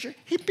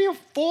 He'd be a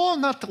fool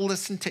not to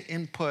listen to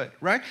input,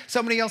 right?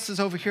 Somebody else is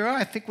over here,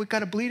 I think we've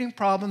got a bleeding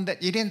problem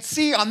that you didn't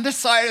see on this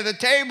side of the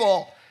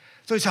table.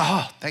 So he said,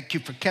 thank you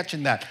for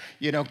catching that.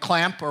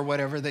 Clamp or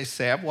whatever they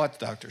say. I've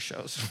watched doctor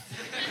shows.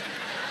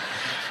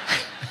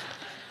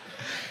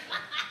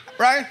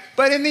 Right?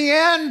 But in the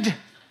end,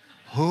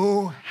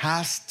 who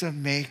has to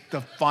make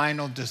the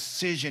final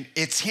decision?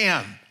 It's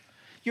him.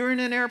 You're in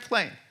an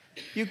airplane.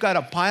 You've got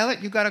a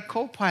pilot, you've got a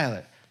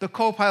co-pilot. The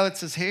co-pilot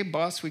says, hey,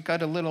 boss, we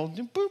got a little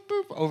boop,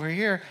 boop over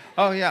here.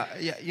 Oh,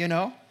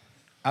 yeah,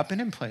 up and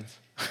in planes.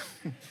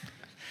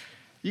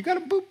 You got a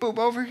boop, boop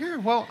over here.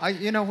 Well,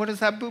 what does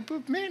that boop,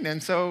 boop mean?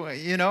 And so,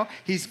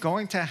 he's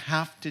going to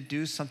have to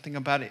do something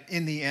about it.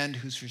 In the end,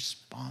 who's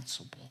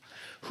responsible?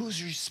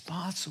 Who's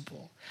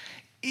responsible?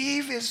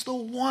 Eve is the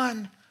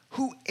one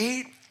who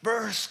ate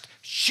first.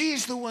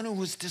 She's the one who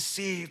was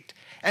deceived.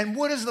 And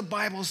what does the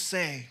Bible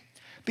say?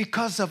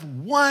 Because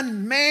of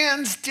one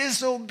man's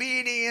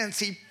disobedience,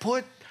 he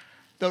put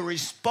the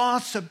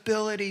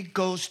responsibility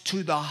goes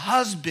to the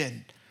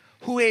husband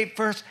who ate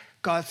first.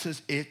 God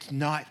says, it's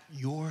not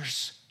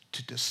yours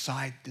to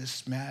decide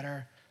this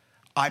matter.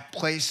 I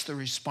place the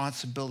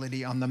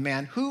responsibility on the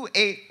man who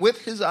ate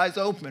with his eyes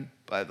open,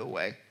 by the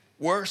way.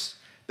 Worse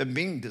than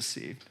being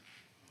deceived.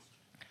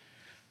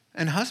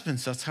 And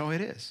husbands, that's how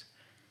it is.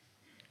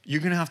 You're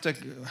going to have to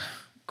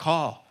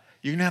call.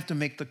 You're going to have to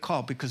make the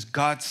call because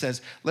God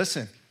says,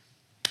 listen,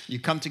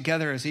 you come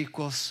together as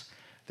equals.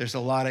 There's a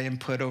lot of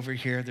input over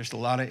here. There's a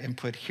lot of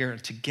input here.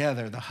 And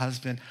together, the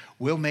husband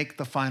will make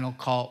the final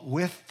call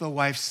with the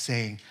wife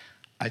saying,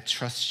 I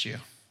trust you.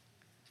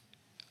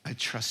 I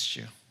trust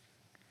you.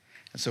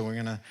 And so we're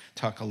going to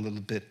talk a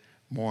little bit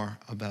more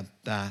about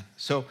that.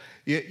 So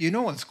you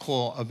know what's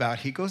cool about,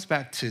 he goes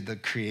back to the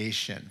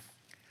creation,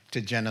 to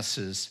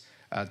Genesis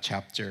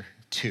chapter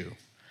 2.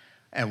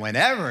 And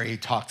whenever he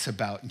talks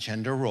about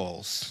gender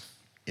roles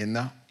in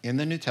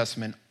the New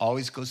Testament,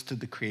 always goes to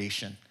the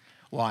creation.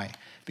 Why?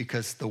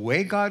 Because the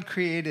way God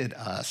created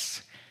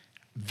us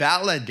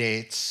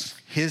validates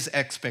his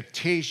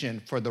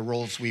expectation for the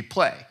roles we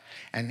play.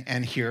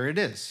 And here it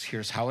is.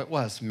 Here's how it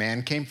was.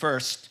 Man came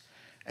first,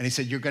 and he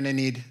said, you're going to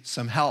need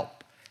some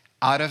help.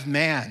 Out of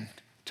man,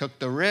 took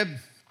the rib,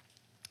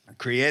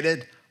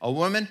 created a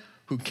woman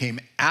who came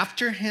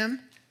after him,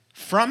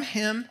 from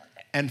him,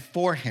 and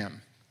for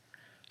him.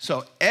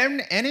 So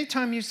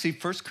anytime you see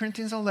 1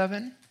 Corinthians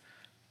 11,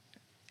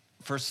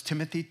 1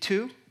 Timothy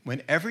 2,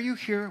 whenever you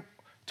hear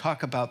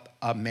talk about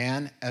a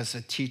man as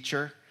a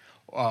teacher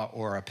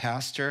or a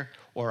pastor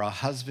or a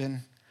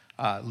husband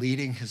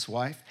leading his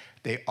wife,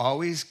 they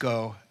always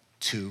go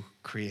to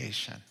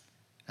creation.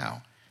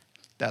 Now,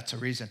 that's a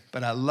reason.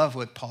 But I love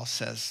what Paul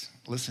says.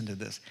 Listen to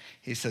this.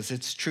 He says,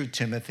 it's true,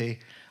 Timothy.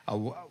 A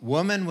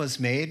woman was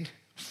made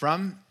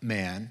from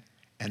man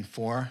and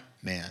for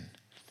man.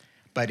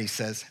 But he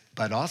says,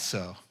 but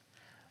also,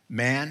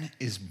 man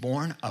is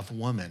born of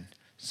woman,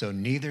 so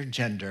neither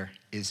gender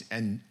is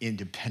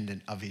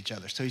independent of each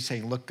other. So he's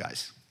saying, look,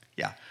 guys,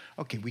 yeah,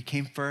 okay, we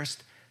came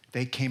first.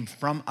 They came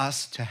from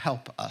us to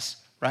help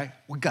us, right?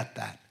 We got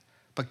that.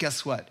 But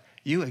guess what?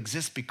 You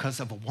exist because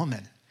of a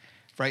woman,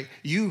 right?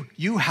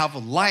 You have a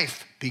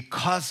life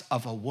because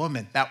of a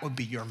woman. That would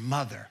be your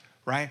mother,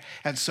 right?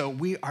 And so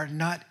we are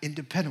not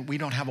independent. We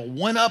don't have a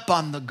one-up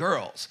on the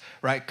girls,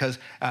 right?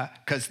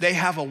 Because they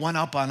have a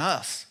one-up on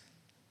us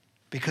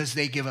because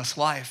they give us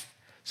life.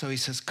 So he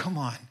says, come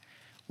on.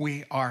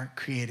 We are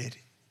created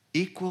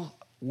equal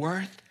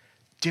worth,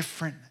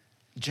 different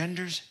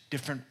genders,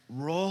 different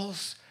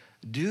roles.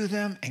 Do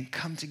them and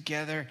come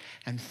together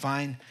and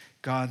find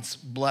God's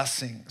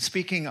blessing.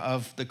 Speaking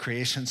of the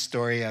creation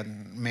story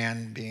and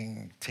man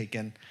being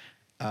taken,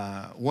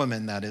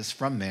 woman that is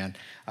from man,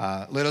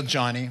 little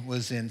Johnny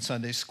was in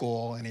Sunday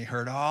school and he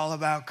heard all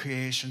about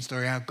creation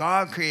story, how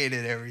God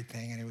created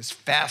everything, and he was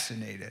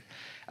fascinated,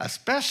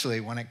 especially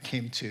when it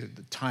came to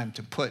the time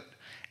to put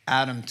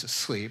Adam to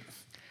sleep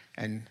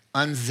and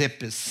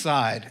unzip his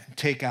side,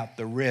 take out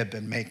the rib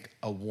and make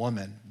a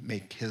woman,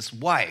 make his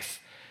wife.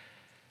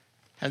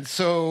 And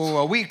so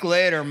a week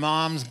later,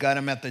 mom's got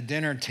him at the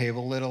dinner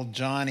table. Little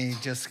Johnny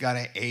just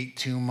ate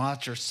too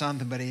much or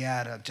something, but he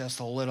had just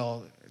a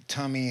little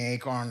tummy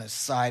ache on his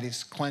side.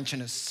 He's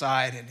clenching his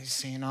side, and he's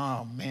saying,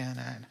 oh,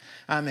 man,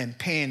 I'm in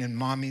pain. And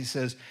mommy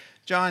says,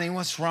 Johnny,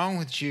 what's wrong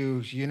with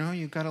you? You know,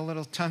 you got a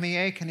little tummy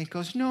ache? And he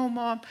goes, no,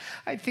 Mom,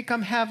 I think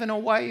I'm having a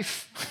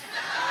wife.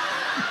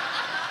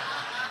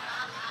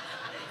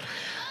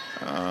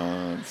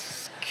 Oh,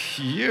 it's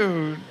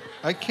cute.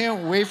 I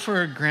can't wait for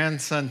her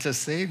grandson to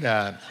say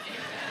that.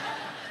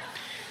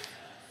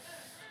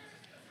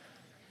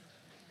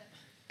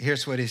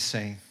 Here's what he's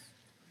saying.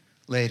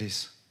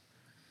 Ladies,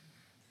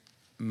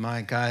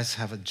 my guys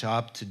have a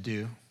job to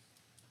do.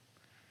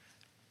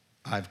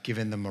 I've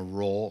given them a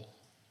role.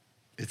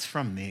 It's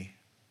from me.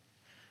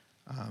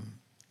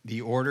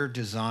 The order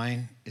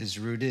design is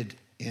rooted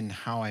in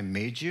how I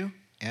made you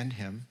and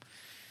him.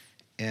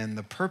 And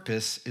the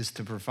purpose is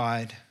to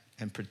provide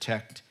and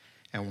protect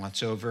and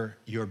watch over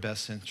your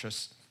best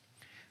interests.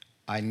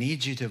 I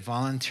need you to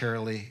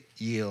voluntarily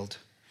yield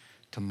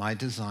to my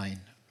design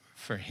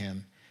for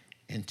him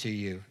and to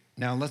you.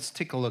 Now let's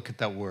take a look at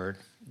that word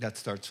that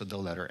starts with the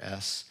letter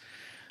S.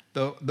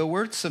 The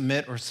word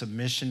submit or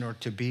submission or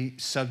to be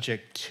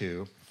subject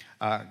to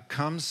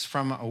comes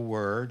from a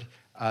word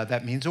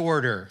that means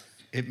order.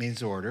 It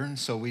means order, and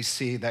so we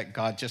see that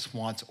God just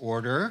wants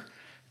order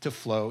to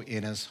flow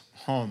in his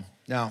home.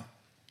 Now,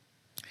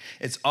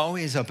 it's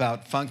always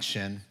about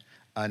function,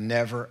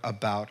 never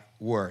about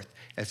worth.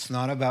 It's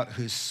not about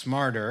who's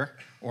smarter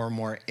or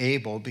more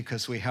able,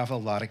 because we have a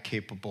lot of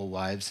capable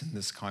wives in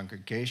this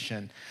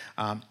congregation.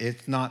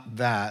 It's not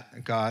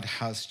that. God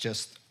has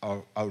just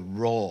a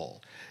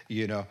role.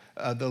 You know,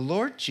 the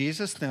Lord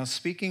Jesus, now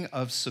speaking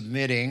of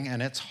submitting,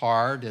 and it's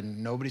hard,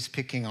 and nobody's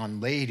picking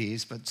on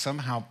ladies, but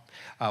somehow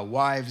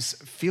wives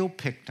feel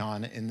picked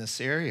on in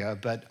this area.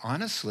 But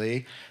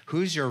honestly,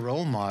 who's your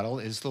role model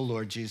is the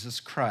Lord Jesus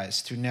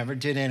Christ, who never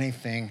did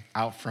anything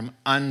out from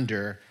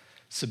under,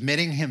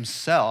 submitting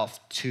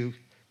himself to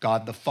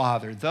God the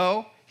Father,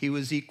 though he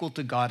was equal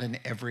to God in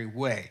every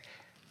way.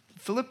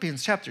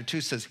 Philippians chapter 2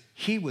 says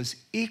he was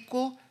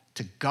equal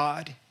to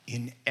God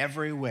in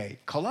every way.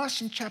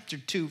 Colossians chapter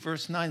 2,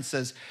 verse 9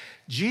 says,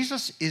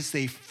 Jesus is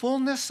the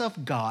fullness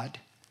of God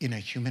in a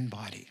human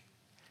body,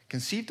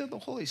 conceived of the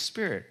Holy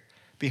Spirit.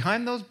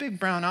 Behind those big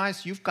brown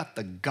eyes, you've got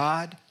the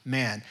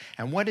God-man.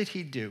 And what did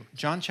he do?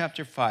 John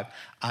chapter 5,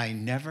 I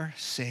never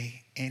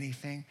say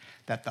anything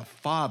that the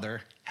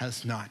Father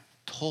has not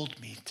told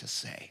me to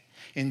say.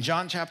 In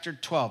John chapter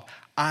 12,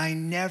 I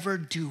never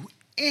do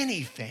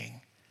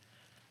anything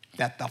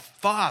that the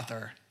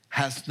Father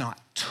has not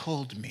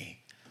told me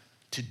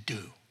to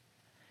do.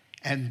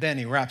 And then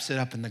he wraps it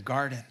up in the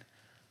garden.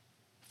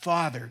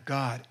 Father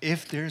God,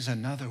 if there's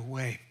another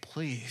way,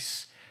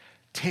 please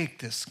take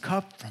this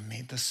cup from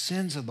me, the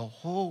sins of the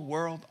whole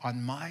world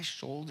on my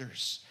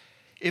shoulders.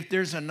 If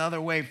there's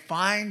another way,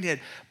 find it.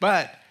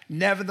 But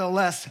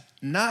nevertheless,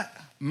 not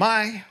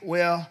my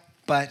will,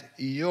 but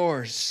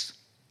yours.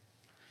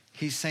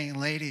 He's saying,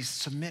 ladies,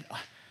 submit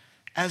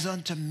as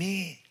unto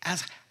me,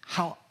 as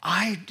how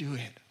I do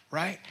it.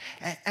 Right?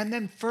 And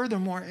then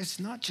furthermore, it's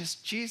not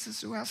just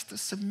Jesus who has to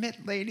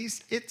submit,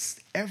 ladies.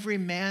 It's every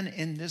man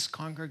in this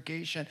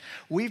congregation.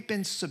 We've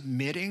been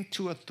submitting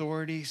to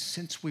authority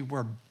since we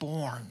were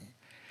born.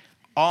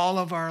 All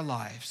of our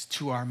lives,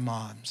 to our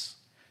moms,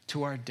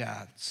 to our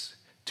dads,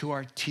 to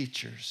our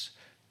teachers,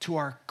 to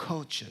our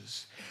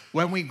coaches.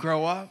 When we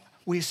grow up,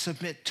 we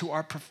submit to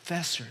our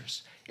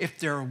professors. If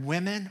they're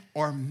women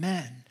or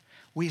men,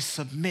 we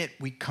submit,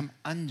 we come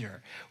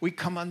under. We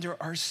come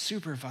under our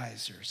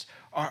supervisors,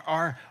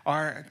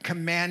 our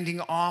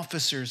commanding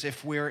officers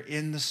if we're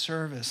in the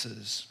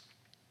services.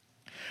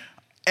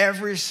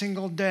 every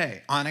single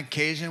day. On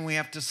occasion, we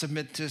have to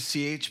submit to a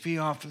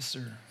CHP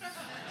officer.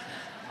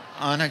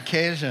 On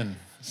occasion,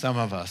 some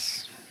of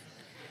us.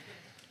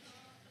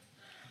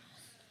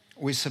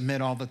 We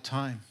submit all the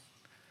time.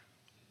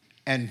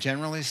 And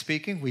generally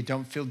speaking, we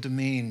don't feel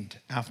demeaned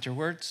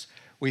afterwards.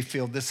 We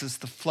feel this is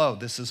the flow.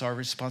 This is our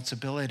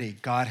responsibility.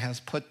 God has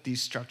put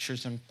these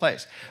structures in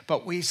place.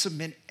 But we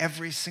submit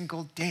every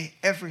single day,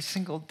 every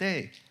single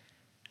day.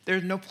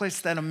 There's no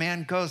place that a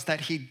man goes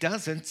that he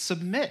doesn't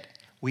submit.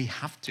 We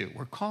have to.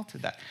 We're called to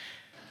that.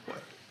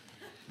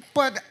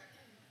 But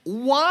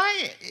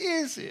why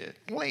is it,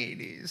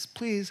 ladies,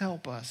 please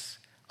help us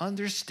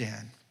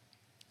understand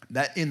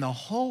that in the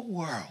whole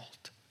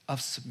world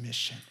of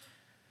submission,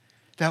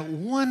 that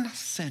one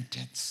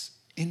sentence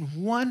in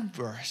one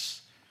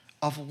verse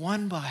of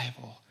one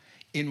Bible,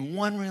 in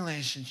one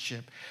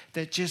relationship,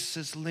 that just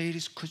says,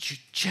 ladies, could you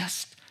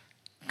just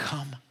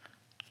come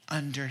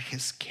under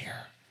his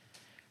care?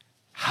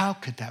 How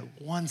could that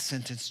one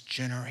sentence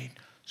generate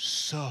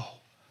so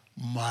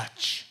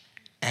much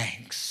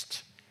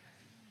angst?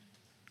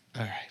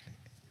 All right.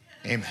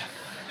 Amen.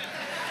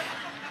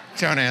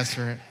 Don't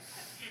answer it.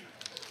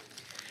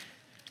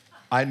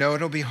 I know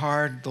it'll be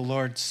hard, the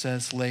Lord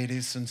says,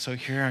 ladies, and so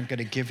here I'm going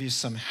to give you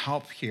some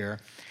help here.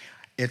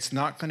 It's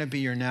not going to be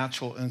your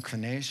natural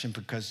inclination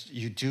because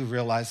you do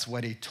realize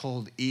what he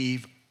told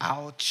Eve,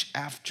 ouch,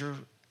 after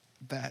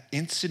that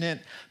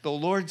incident. The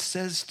Lord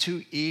says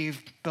to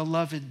Eve,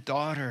 beloved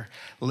daughter,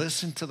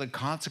 listen to the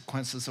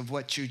consequences of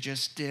what you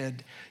just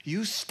did.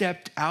 You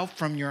stepped out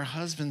from your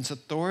husband's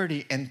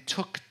authority and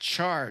took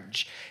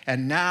charge.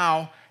 And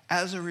now,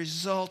 as a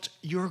result,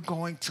 you're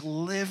going to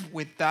live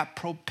with that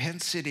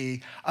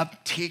propensity of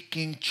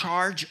taking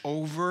charge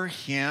over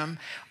him.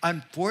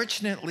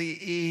 Unfortunately,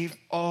 Eve,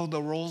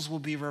 the roles will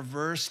be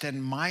reversed,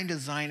 and my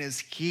design is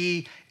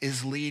he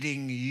is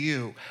leading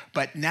you.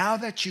 But now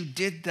that you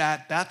did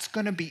that, that's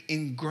going to be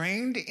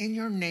ingrained in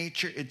your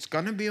nature. It's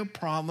going to be a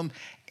problem,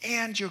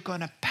 and you're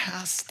going to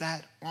pass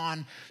that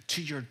on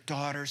to your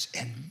daughters.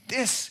 And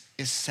this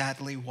is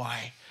sadly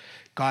why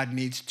God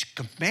needs to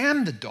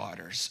command the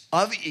daughters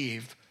of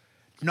Eve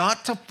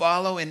not to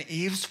follow in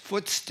Eve's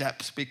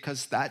footsteps,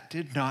 because that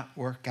did not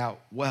work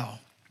out well,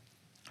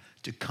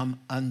 to come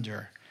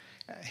under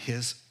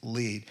his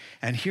lead.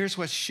 And here's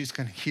what he's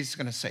going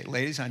to say.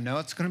 Ladies, I know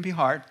it's going to be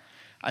hard.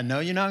 I know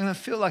you're not going to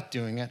feel like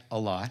doing it a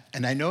lot.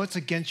 And I know it's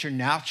against your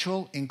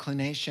natural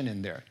inclination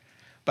in there.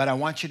 But I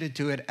want you to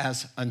do it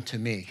as unto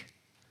me,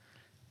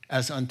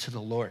 as unto the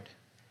Lord.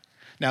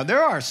 Now,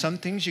 there are some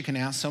things you can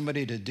ask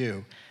somebody to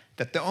do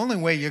that the only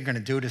way you're going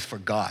to do it is for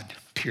God,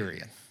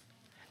 period.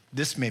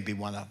 This may be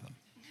one of them,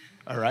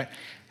 all right?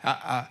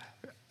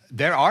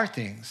 There are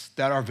things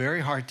that are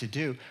very hard to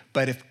do,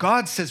 but if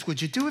God says,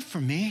 would you do it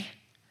for me?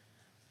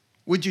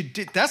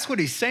 That's what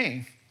he's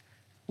saying.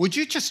 Would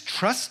you just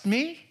trust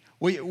me?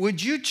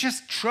 Would you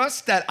just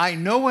trust that I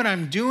know what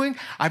I'm doing?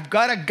 I've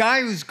got a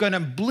guy who's going to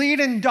bleed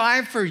and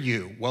die for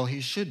you. Well,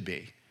 he should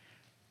be.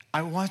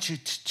 I want you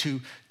to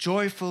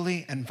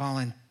joyfully and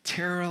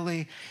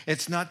voluntarily.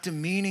 It's not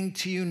demeaning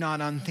to you, not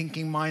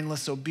unthinking,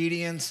 mindless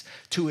obedience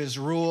to his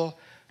rule,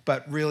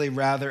 but really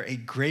rather a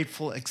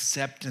grateful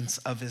acceptance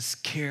of his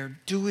care.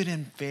 Do it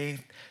in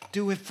faith.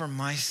 Do it for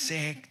my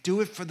sake.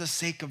 Do it for the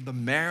sake of the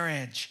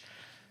marriage.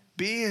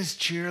 Be his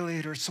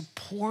cheerleader.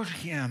 Support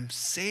him.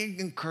 Say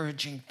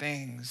encouraging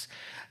things.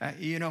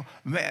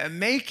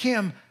 Make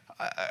him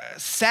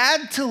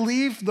sad to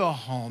leave the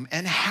home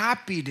and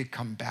happy to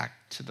come back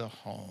to the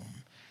home.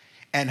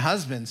 And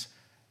husbands,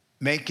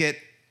 make it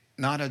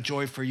not a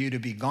joy for you to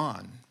be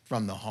gone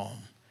from the home,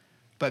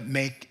 but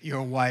make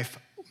your wife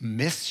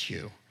miss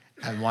you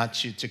and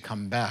want you to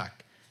come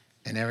back.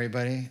 And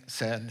everybody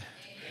said,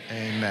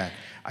 amen.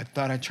 I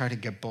thought I'd try to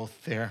get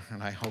both there,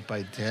 and I hope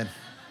I did.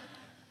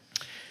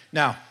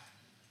 Now,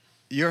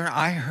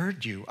 I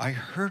heard you. I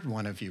heard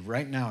one of you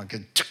right now.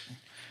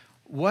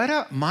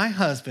 My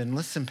husband,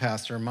 listen,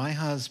 Pastor, my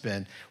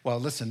husband, well,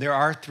 listen, there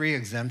are 3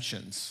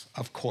 exemptions,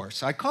 of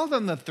course. I call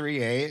them the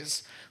 3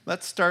 A's.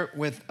 Let's start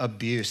with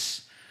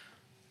abuse.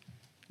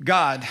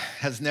 God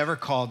has never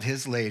called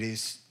his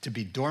ladies to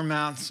be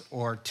doormats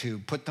or to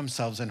put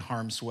themselves in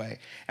harm's way.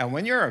 And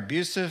when you're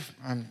abusive,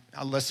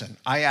 listen,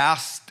 I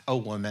asked a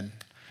woman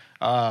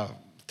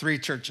 3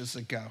 churches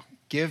ago,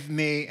 give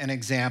me an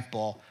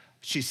example.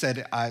 She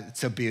said,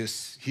 it's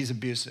abuse. He's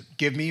abusive.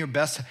 Give me your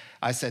best.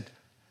 I said,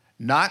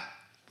 not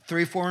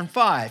 3, 4, and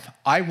 5.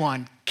 I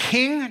want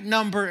king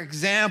number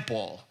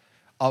example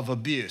of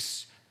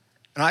abuse.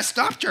 And I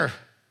stopped her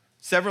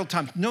several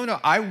times. No,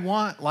 I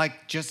want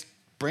just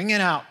bring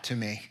it out to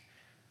me.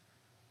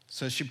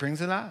 So she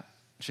brings it out.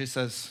 She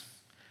says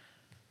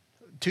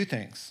 2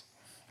 things.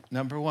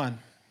 Number 1,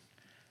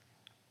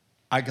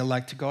 I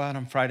like to go out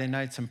on Friday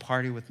nights and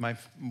party with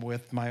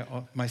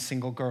my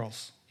single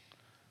girls,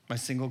 my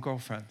single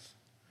girlfriends.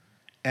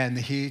 And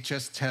he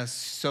just has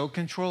so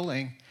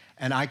controlling,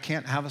 and I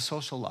can't have a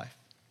social life.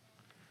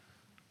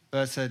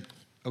 But I said,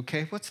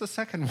 okay, what's the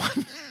second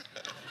one?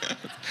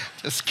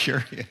 Just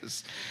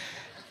curious.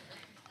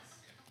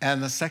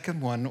 And the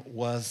second one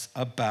was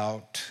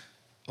about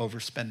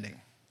overspending.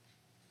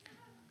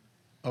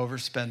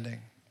 Overspending.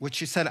 Which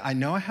she said, I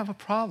know I have a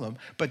problem,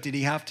 but did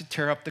he have to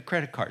tear up the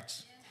credit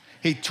cards?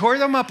 He tore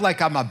them up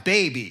like I'm a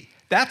baby.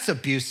 That's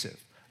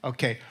abusive.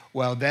 Okay,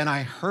 well, then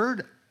I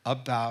heard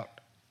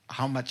about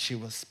how much she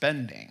was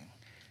spending,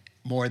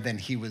 more than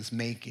he was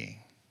making,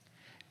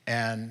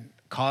 and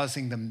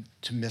causing them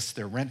to miss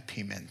their rent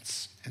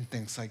payments and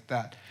things like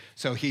that.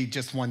 So he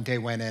just one day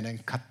went in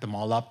and cut them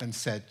all up and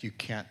said, you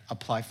can't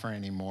apply for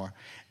any more.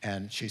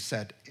 And she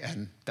said,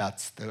 and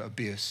that's the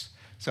abuse.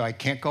 So I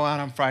can't go out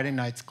on Friday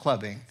nights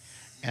clubbing,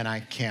 and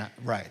I can't,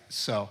 right.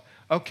 So,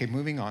 okay,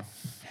 moving on.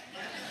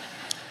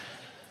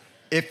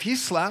 If he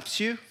slaps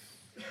you,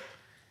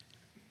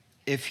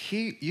 if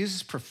he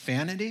uses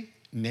profanity,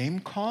 name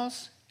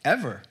calls,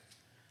 ever,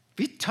 if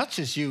he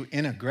touches you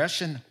in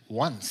aggression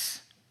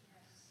once,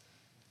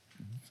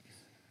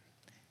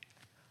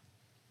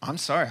 I'm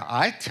sorry,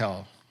 I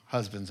tell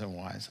husbands and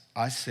wives,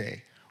 I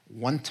say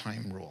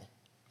one-time rule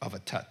of a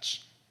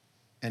touch.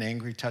 An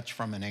angry touch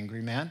from an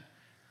angry man,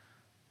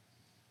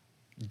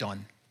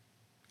 done.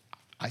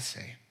 I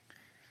say.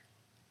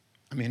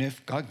 I mean,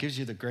 if God gives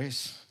you the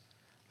grace,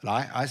 but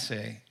I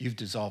say you've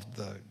dissolved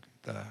the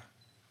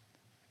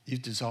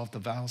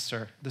vows,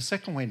 sir. The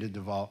second way to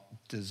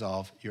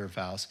dissolve your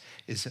vows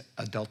is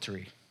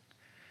adultery.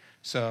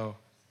 So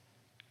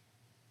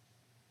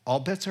all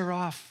bets are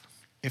off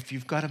if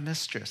you've got a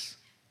mistress.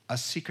 A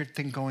secret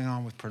thing going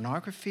on with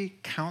pornography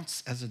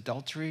counts as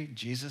adultery.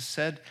 Jesus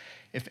said,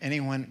 if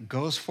anyone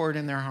goes for it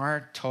in their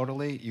heart,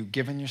 totally, you've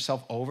given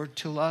yourself over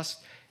to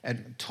lust,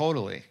 and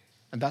totally,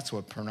 and that's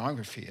what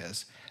pornography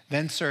is,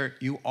 then, sir,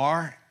 you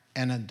are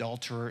an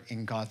adulterer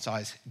in God's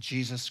eyes.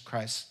 Jesus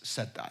Christ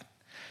said that.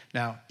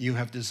 Now, you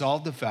have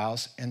dissolved the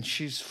vows, and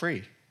she's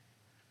free.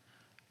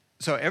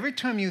 So every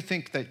time you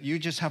think that you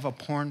just have a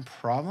porn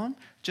problem,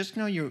 just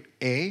know you're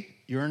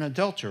an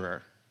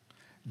adulterer.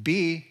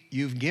 B,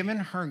 you've given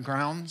her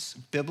grounds,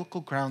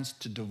 biblical grounds,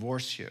 to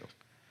divorce you.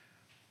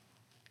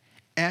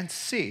 And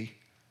C,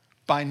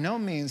 by no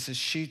means is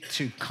she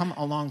to come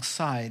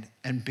alongside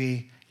and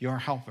be your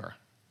helper.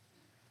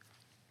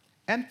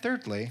 And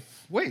thirdly,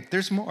 wait,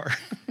 there's more.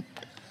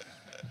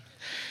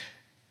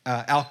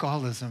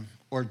 Alcoholism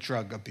or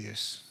drug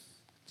abuse.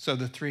 So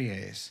the 3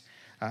 A's.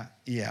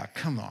 Yeah,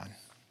 come on.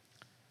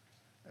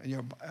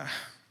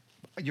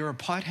 You're a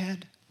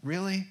pothead?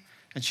 Really?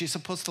 And she's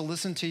supposed to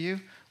listen to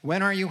you?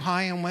 When are you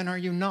high and when are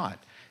you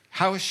not?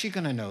 How is she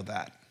going to know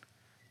that?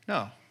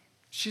 No,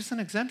 she's an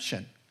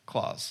exemption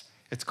clause.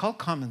 It's called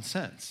common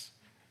sense,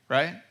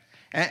 right?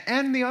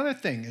 And the other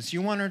thing is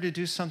you want her to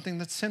do something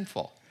that's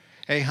sinful.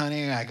 Hey,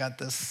 honey, I got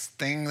this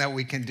thing that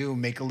we can do,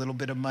 make a little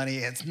bit of money.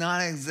 It's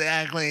not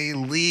exactly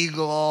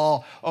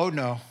legal. Oh,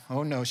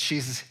 no,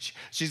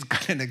 she's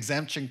got an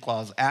exemption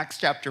clause. Acts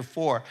chapter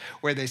 4,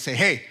 where they say,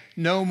 hey,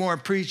 no more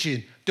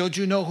preaching. Don't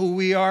you know who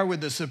we are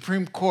with the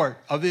Supreme Court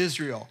of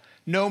Israel?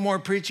 No more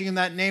preaching in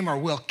that name or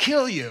we'll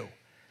kill you.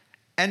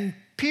 And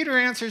Peter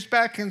answers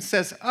back and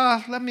says,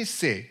 let me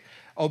see.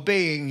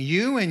 Obeying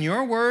you and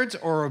your words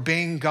or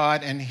obeying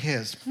God and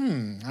his?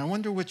 I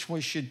wonder which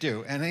we should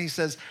do. And he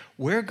says,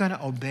 we're going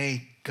to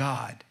obey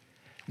God,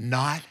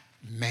 not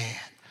man.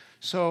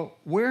 So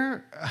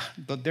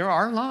but there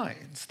are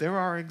lines, there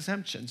are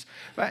exemptions.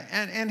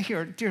 And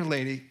here, dear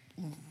lady,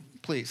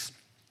 please.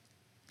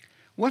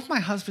 What if my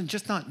husband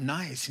just not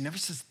nice? He never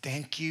says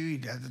thank you. He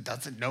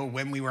doesn't know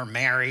when we were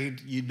married,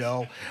 you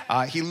know.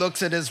 He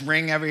looks at his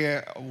ring every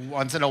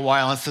once in a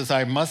while and says,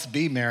 I must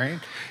be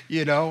married,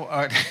 you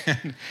know.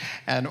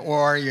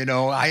 Or, you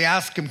know, I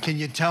ask him, can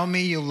you tell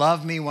me you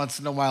love me once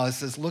in a while? He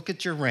says, look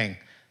at your ring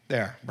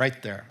there, right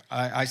there.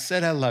 I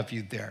said I love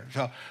you there.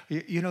 So,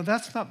 you know,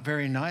 that's not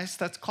very nice.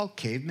 That's called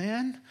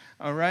caveman,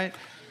 all right?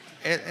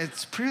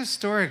 It's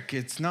prehistoric.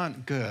 It's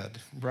not good,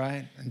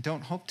 right? And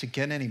don't hope to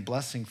get any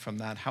blessing from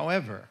that.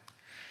 However,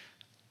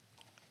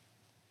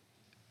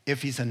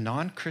 if he's a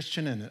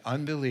non-Christian and an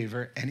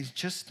unbeliever and he's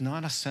just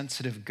not a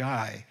sensitive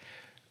guy,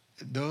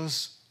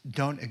 those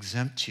don't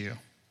exempt you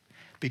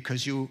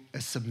because you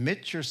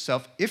submit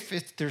yourself.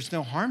 If there's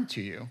no harm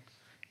to you,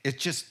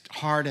 it's just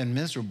hard and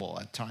miserable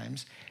at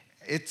times.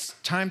 It's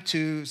time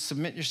to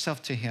submit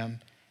yourself to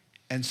him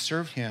and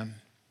serve him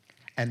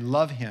and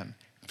love him.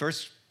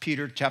 First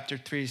Peter chapter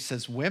 3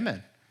 says,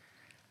 women,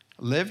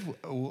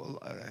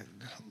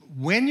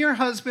 win your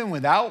husband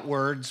without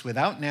words,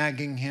 without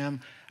nagging him,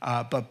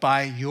 but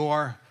by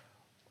your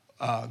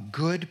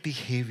good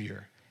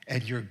behavior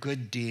and your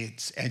good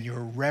deeds and your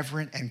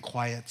reverent and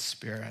quiet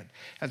spirit.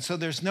 And so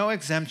there's no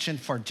exemption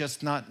for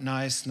just not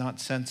nice,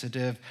 not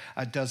sensitive,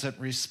 doesn't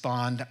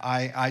respond.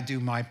 I do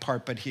my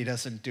part, but he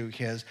doesn't do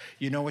his.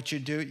 You know what you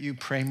do? You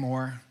pray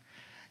more.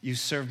 You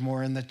serve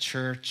more in the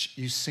church.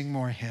 You sing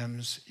more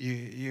hymns.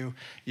 You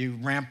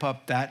ramp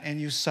up that,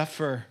 and you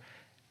suffer.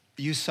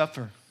 You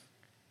suffer.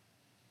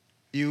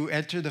 You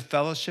enter the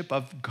fellowship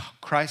of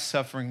Christ's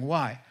suffering.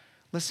 Why?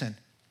 Listen,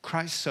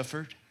 Christ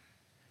suffered.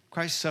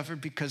 Christ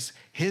suffered because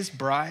his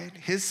bride,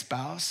 his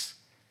spouse,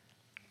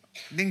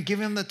 didn't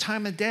give him the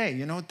time of day.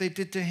 You know what they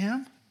did to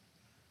him?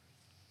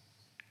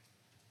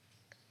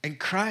 And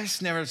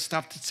Christ never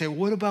stopped to say,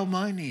 what about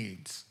my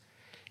needs?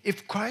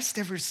 If Christ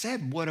ever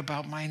said, what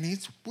about my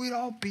needs? We'd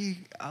all be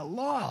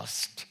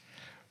lost,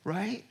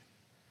 right?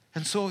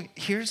 And so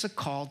here's a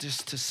call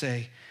just to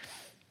say,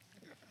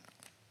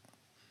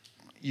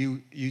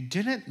 you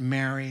didn't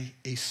marry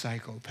a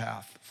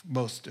psychopath,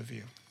 most of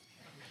you.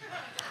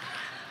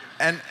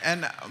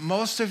 And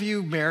most of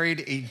you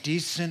married a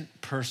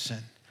decent person.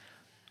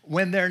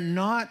 When they're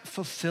not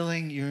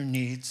fulfilling your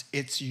needs,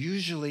 it's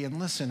usually, and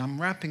listen, I'm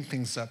wrapping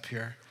things up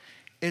here.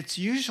 It's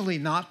usually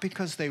not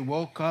because they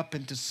woke up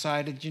and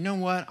decided, you know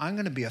what, I'm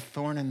going to be a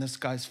thorn in this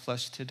guy's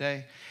flesh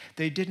today.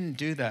 They didn't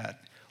do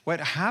that. What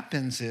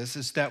happens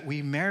is that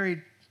we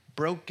married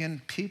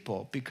broken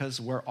people because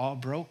we're all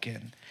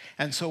broken.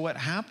 And so what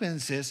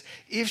happens is,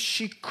 if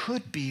she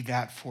could be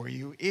that for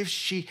you, if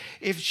she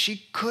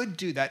could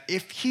do that,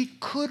 if he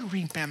could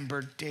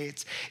remember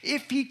dates,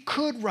 if he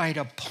could write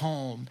a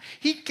poem,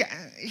 he's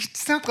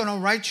not going to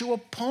write you a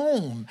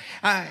poem.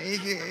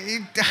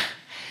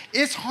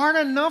 It's hard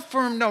enough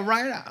for him to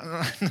write.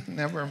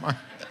 Never mind.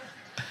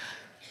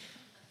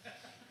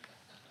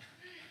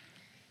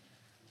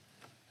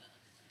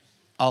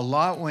 A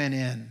lot went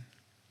in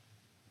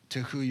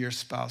to who your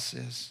spouse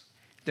is.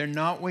 They're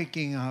not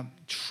waking up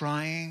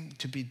trying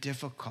to be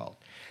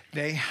difficult.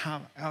 They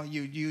have,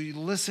 you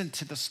listen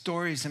to the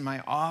stories in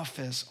my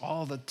office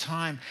all the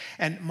time,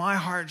 and my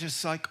heart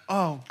just like,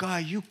 oh,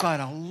 God, you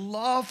gotta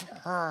love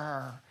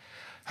her.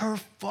 Her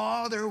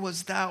father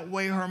was that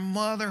way, her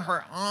mother,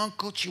 her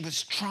uncle, she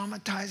was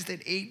traumatized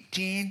at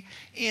 18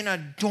 in a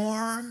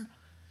dorm.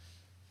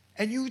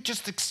 And you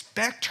just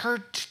expect her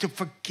to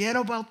forget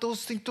about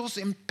those things. Those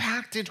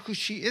impacted who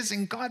she is.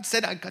 And God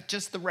said, I got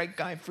just the right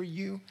guy for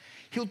you.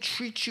 He'll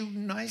treat you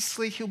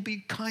nicely. He'll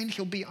be kind.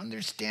 He'll be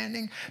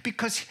understanding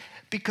because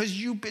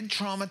you've been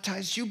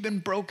traumatized. You've been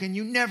broken.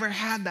 You never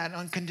had that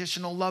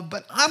unconditional love.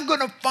 But I'm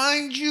going to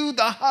find you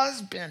the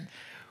husband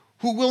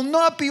who will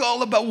not be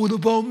all about, what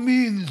about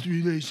me in this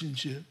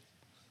relationship?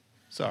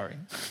 Sorry.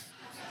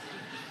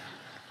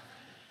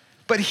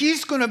 But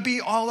he's going to be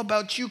all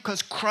about you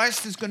because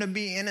Christ is going to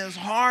be in his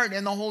heart,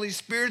 and the Holy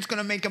Spirit's going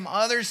to make him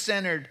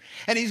other-centered,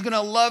 and he's going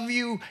to love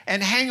you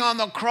and hang on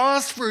the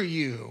cross for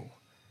you.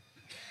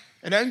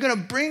 And I'm going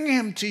to bring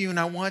him to you, and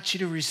I want you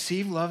to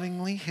receive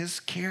lovingly his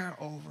care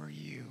over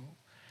you.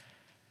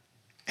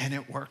 And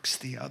it works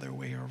the other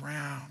way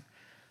around.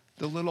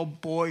 The little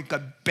boy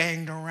got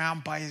banged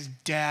around by his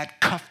dad,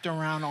 cuffed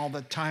around all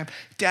the time.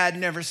 Dad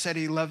never said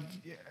he loved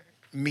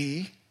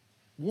me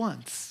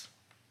once.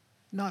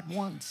 Not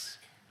once.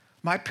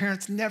 My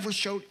parents never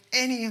showed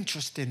any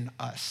interest in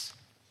us.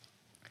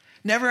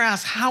 Never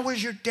asked, how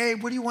was your day?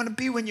 What do you want to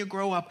be when you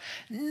grow up?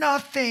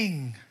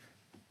 Nothing.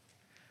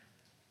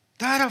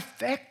 That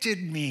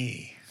affected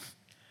me.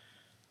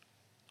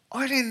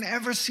 I didn't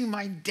ever see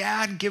my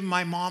dad give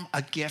my mom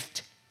a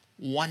gift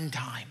one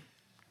time.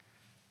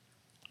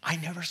 I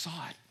never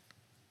saw it.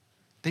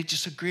 They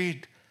just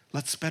agreed,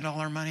 let's spend all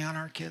our money on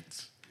our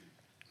kids.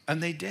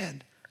 And they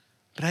did.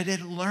 But I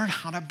didn't learn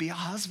how to be a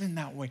husband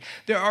that way.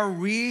 There are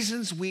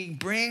reasons we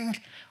bring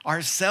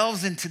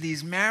ourselves into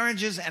these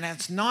marriages, and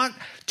it's not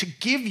to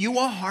give you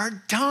a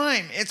hard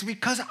time. It's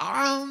because,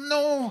 I don't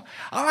know.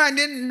 Oh, I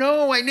didn't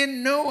know. I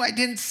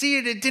didn't see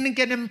it. It didn't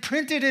get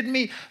imprinted in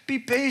me. Be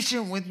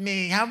patient with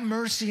me. Have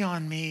mercy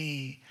on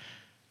me.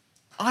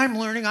 I'm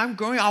learning. I'm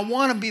growing. I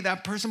want to be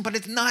that person, but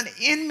it's not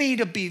in me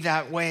to be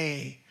that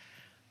way.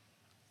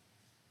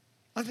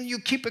 I think you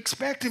keep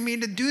expecting me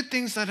to do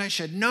things that I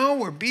should know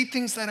or be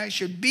things that I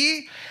should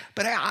be,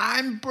 but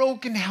I'm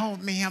broken.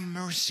 Help me, have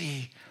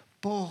mercy.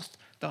 Both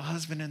the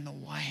husband and the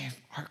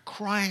wife are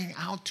crying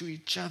out to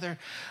each other.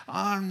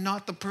 I'm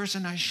not the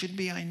person I should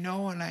be, I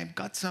know, and I've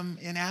got some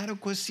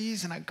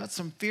inadequacies and I've got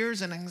some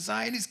fears and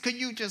anxieties. Could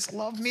you just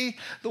love me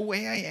the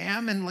way I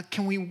am? And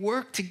can we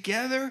work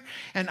together?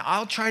 And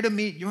I'll try to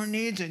meet your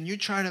needs and you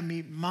try to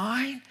meet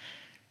mine.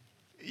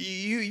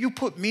 You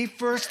put me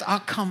first, I'll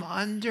come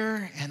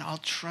under, and I'll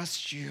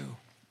trust you.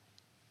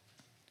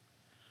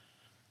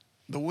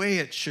 The way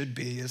it should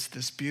be is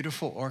this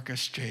beautiful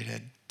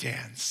orchestrated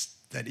dance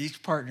that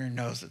each partner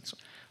knows its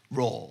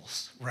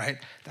roles, right?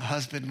 The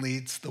husband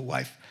leads, the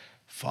wife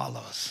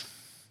follows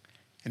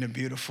in a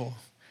beautiful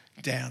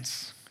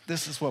dance.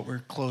 This is what we're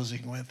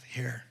closing with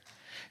here.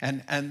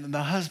 And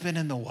the husband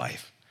and the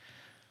wife.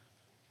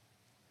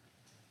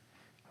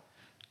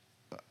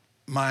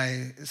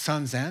 My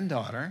sons and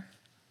daughter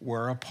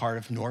were a part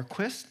of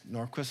Norquist.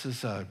 Norquist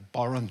is a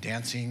ballroom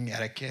dancing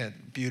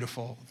etiquette,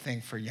 beautiful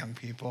thing for young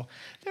people.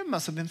 There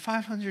must have been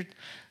 500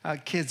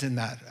 kids in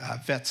that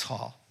vets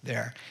hall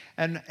there.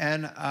 And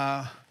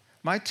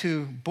my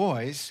two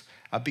boys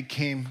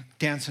became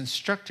dance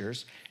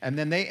instructors, and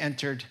then they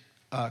entered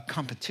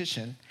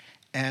competition.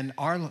 And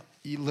our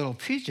little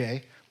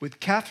PJ with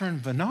Catherine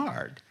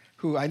Vennard,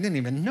 who I didn't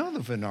even know the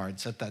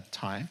Vennards at that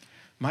time,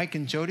 Mike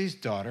and Jody's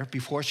daughter,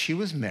 before she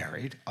was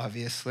married,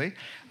 obviously,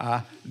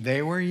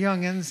 they were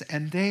youngins,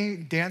 and they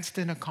danced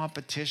in a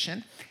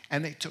competition,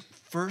 and they took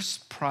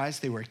first prize.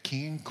 They were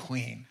king and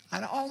queen.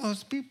 And all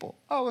those people,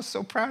 I was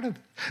so proud of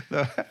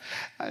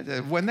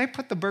them. When they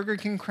put the Burger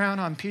King crown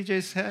on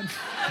PJ's head,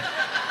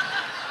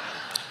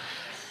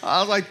 I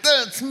was like,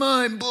 that's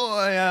my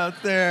boy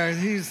out there.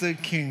 He's the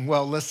king.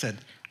 Well, listen,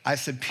 I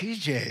said,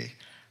 PJ,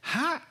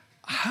 how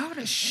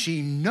does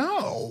she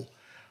know?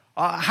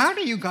 How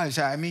do you guys,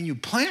 you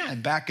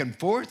plan back and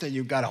forth, and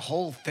you've got a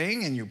whole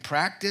thing, and you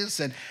practice,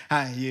 and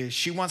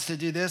she wants to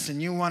do this, and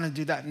you want to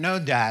do that. No,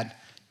 Dad,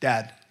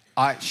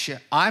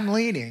 I'm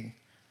leading.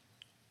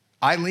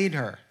 I lead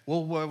her.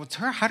 Well, what's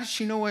her? How does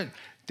she know what?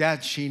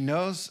 Dad, she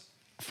knows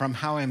from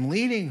how I'm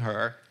leading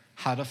her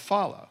how to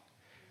follow.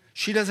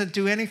 She doesn't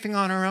do anything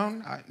on her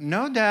own.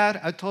 No, Dad,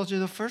 I told you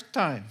the first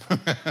time.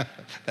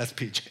 That's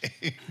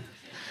PJ.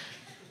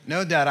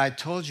 No, Dad, I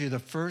told you the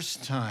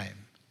first time.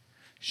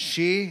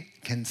 She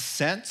can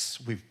sense.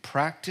 We've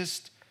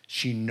practiced.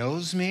 She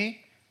knows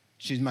me.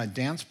 She's my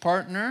dance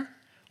partner.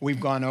 We've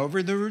gone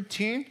over the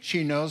routine.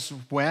 She knows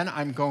when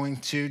I'm going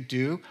to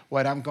do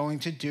what I'm going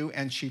to do,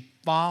 and she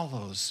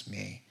follows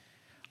me.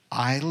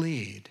 I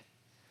lead.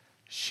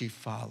 She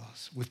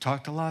follows. We've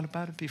talked a lot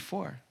about it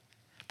before,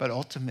 but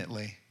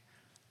ultimately,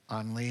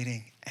 I'm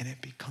leading, and it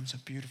becomes a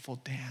beautiful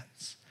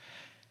dance.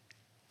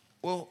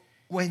 Well,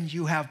 when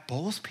you have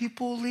both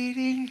people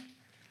leading,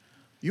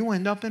 you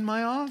end up in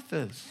my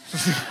office.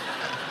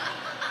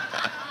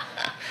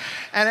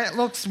 And it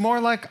looks more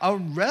like a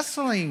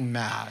wrestling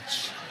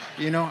match.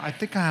 I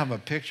think I have a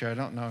picture. I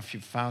don't know if you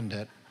found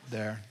it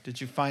there.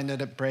 Did you find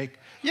it at break?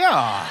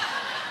 Yeah.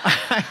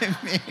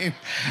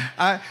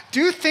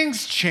 Do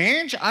things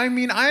change?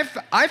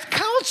 I've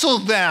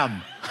counseled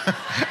them.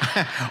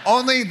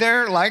 Only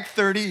they're like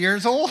 30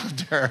 years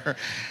older.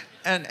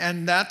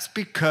 And that's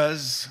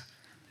because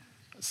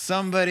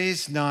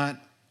somebody's not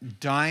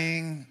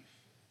dying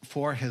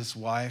for his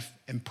wife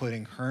and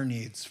putting her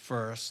needs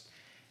first,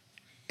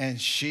 and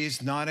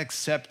she's not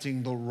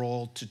accepting the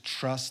role to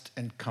trust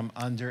and come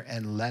under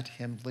and let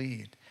him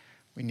lead.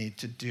 We need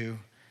to do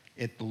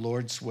it the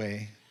Lord's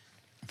way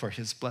for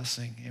his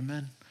blessing.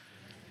 Amen.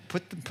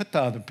 Put the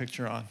other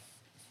picture on.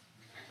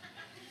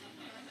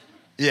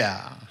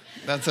 Yeah,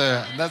 that's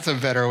a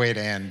better way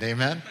to end.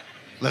 Amen.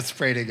 Let's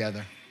pray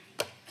together.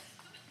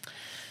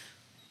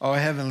 Oh,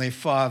 Heavenly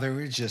Father,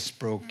 we just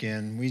broke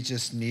in. We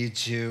just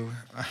need you.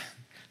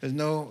 There's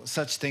no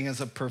such thing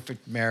as a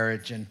perfect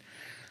marriage. And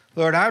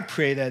Lord, I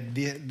pray that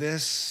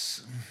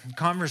this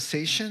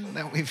conversation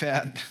that we've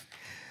had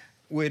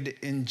would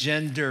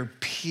engender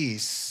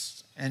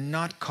peace and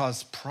not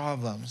cause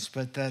problems,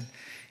 but that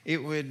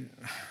it would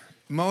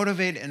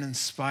motivate and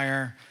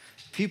inspire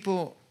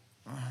people,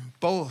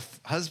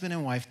 both husband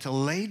and wife, to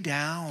lay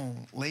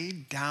down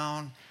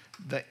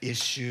the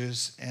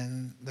issues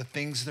and the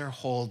things they're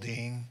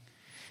holding,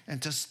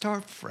 and to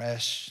start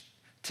fresh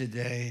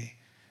today.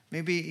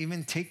 Maybe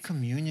even take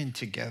communion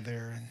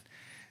together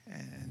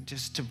and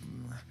just to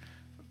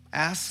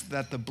ask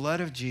that the blood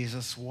of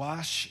Jesus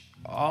wash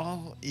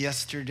all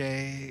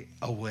yesterday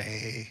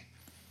away,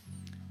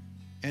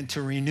 and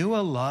to renew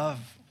a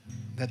love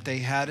that they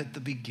had at the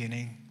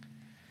beginning,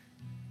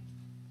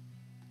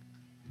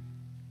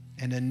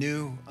 and a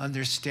new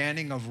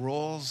understanding of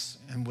roles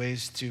and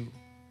ways to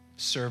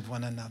serve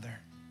one another,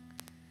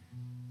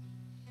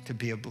 to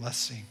be a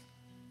blessing.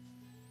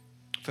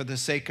 For the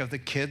sake of the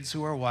kids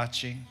who are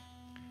watching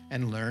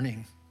and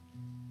learning,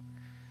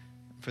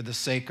 for the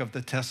sake of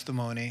the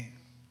testimony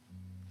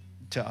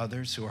to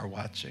others who are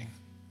watching,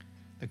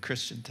 the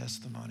Christian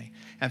testimony,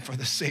 and for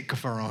the sake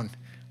of our own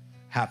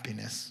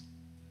happiness.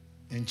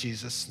 In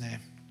Jesus'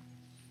 name,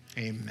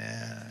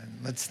 amen.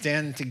 Let's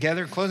stand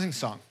together. Closing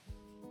song.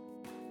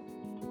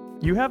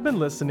 You have been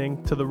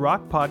listening to the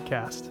Rock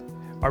Podcast.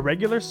 Our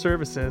regular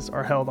services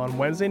are held on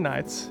Wednesday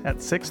nights at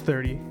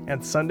 6:30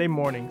 and Sunday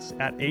mornings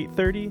at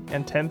 8:30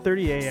 and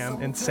 10:30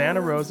 a.m. in Santa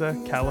Rosa,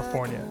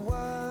 California.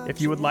 If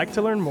you would like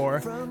to learn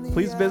more,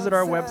 please visit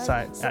our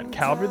website at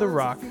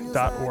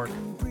calvarytherock.org.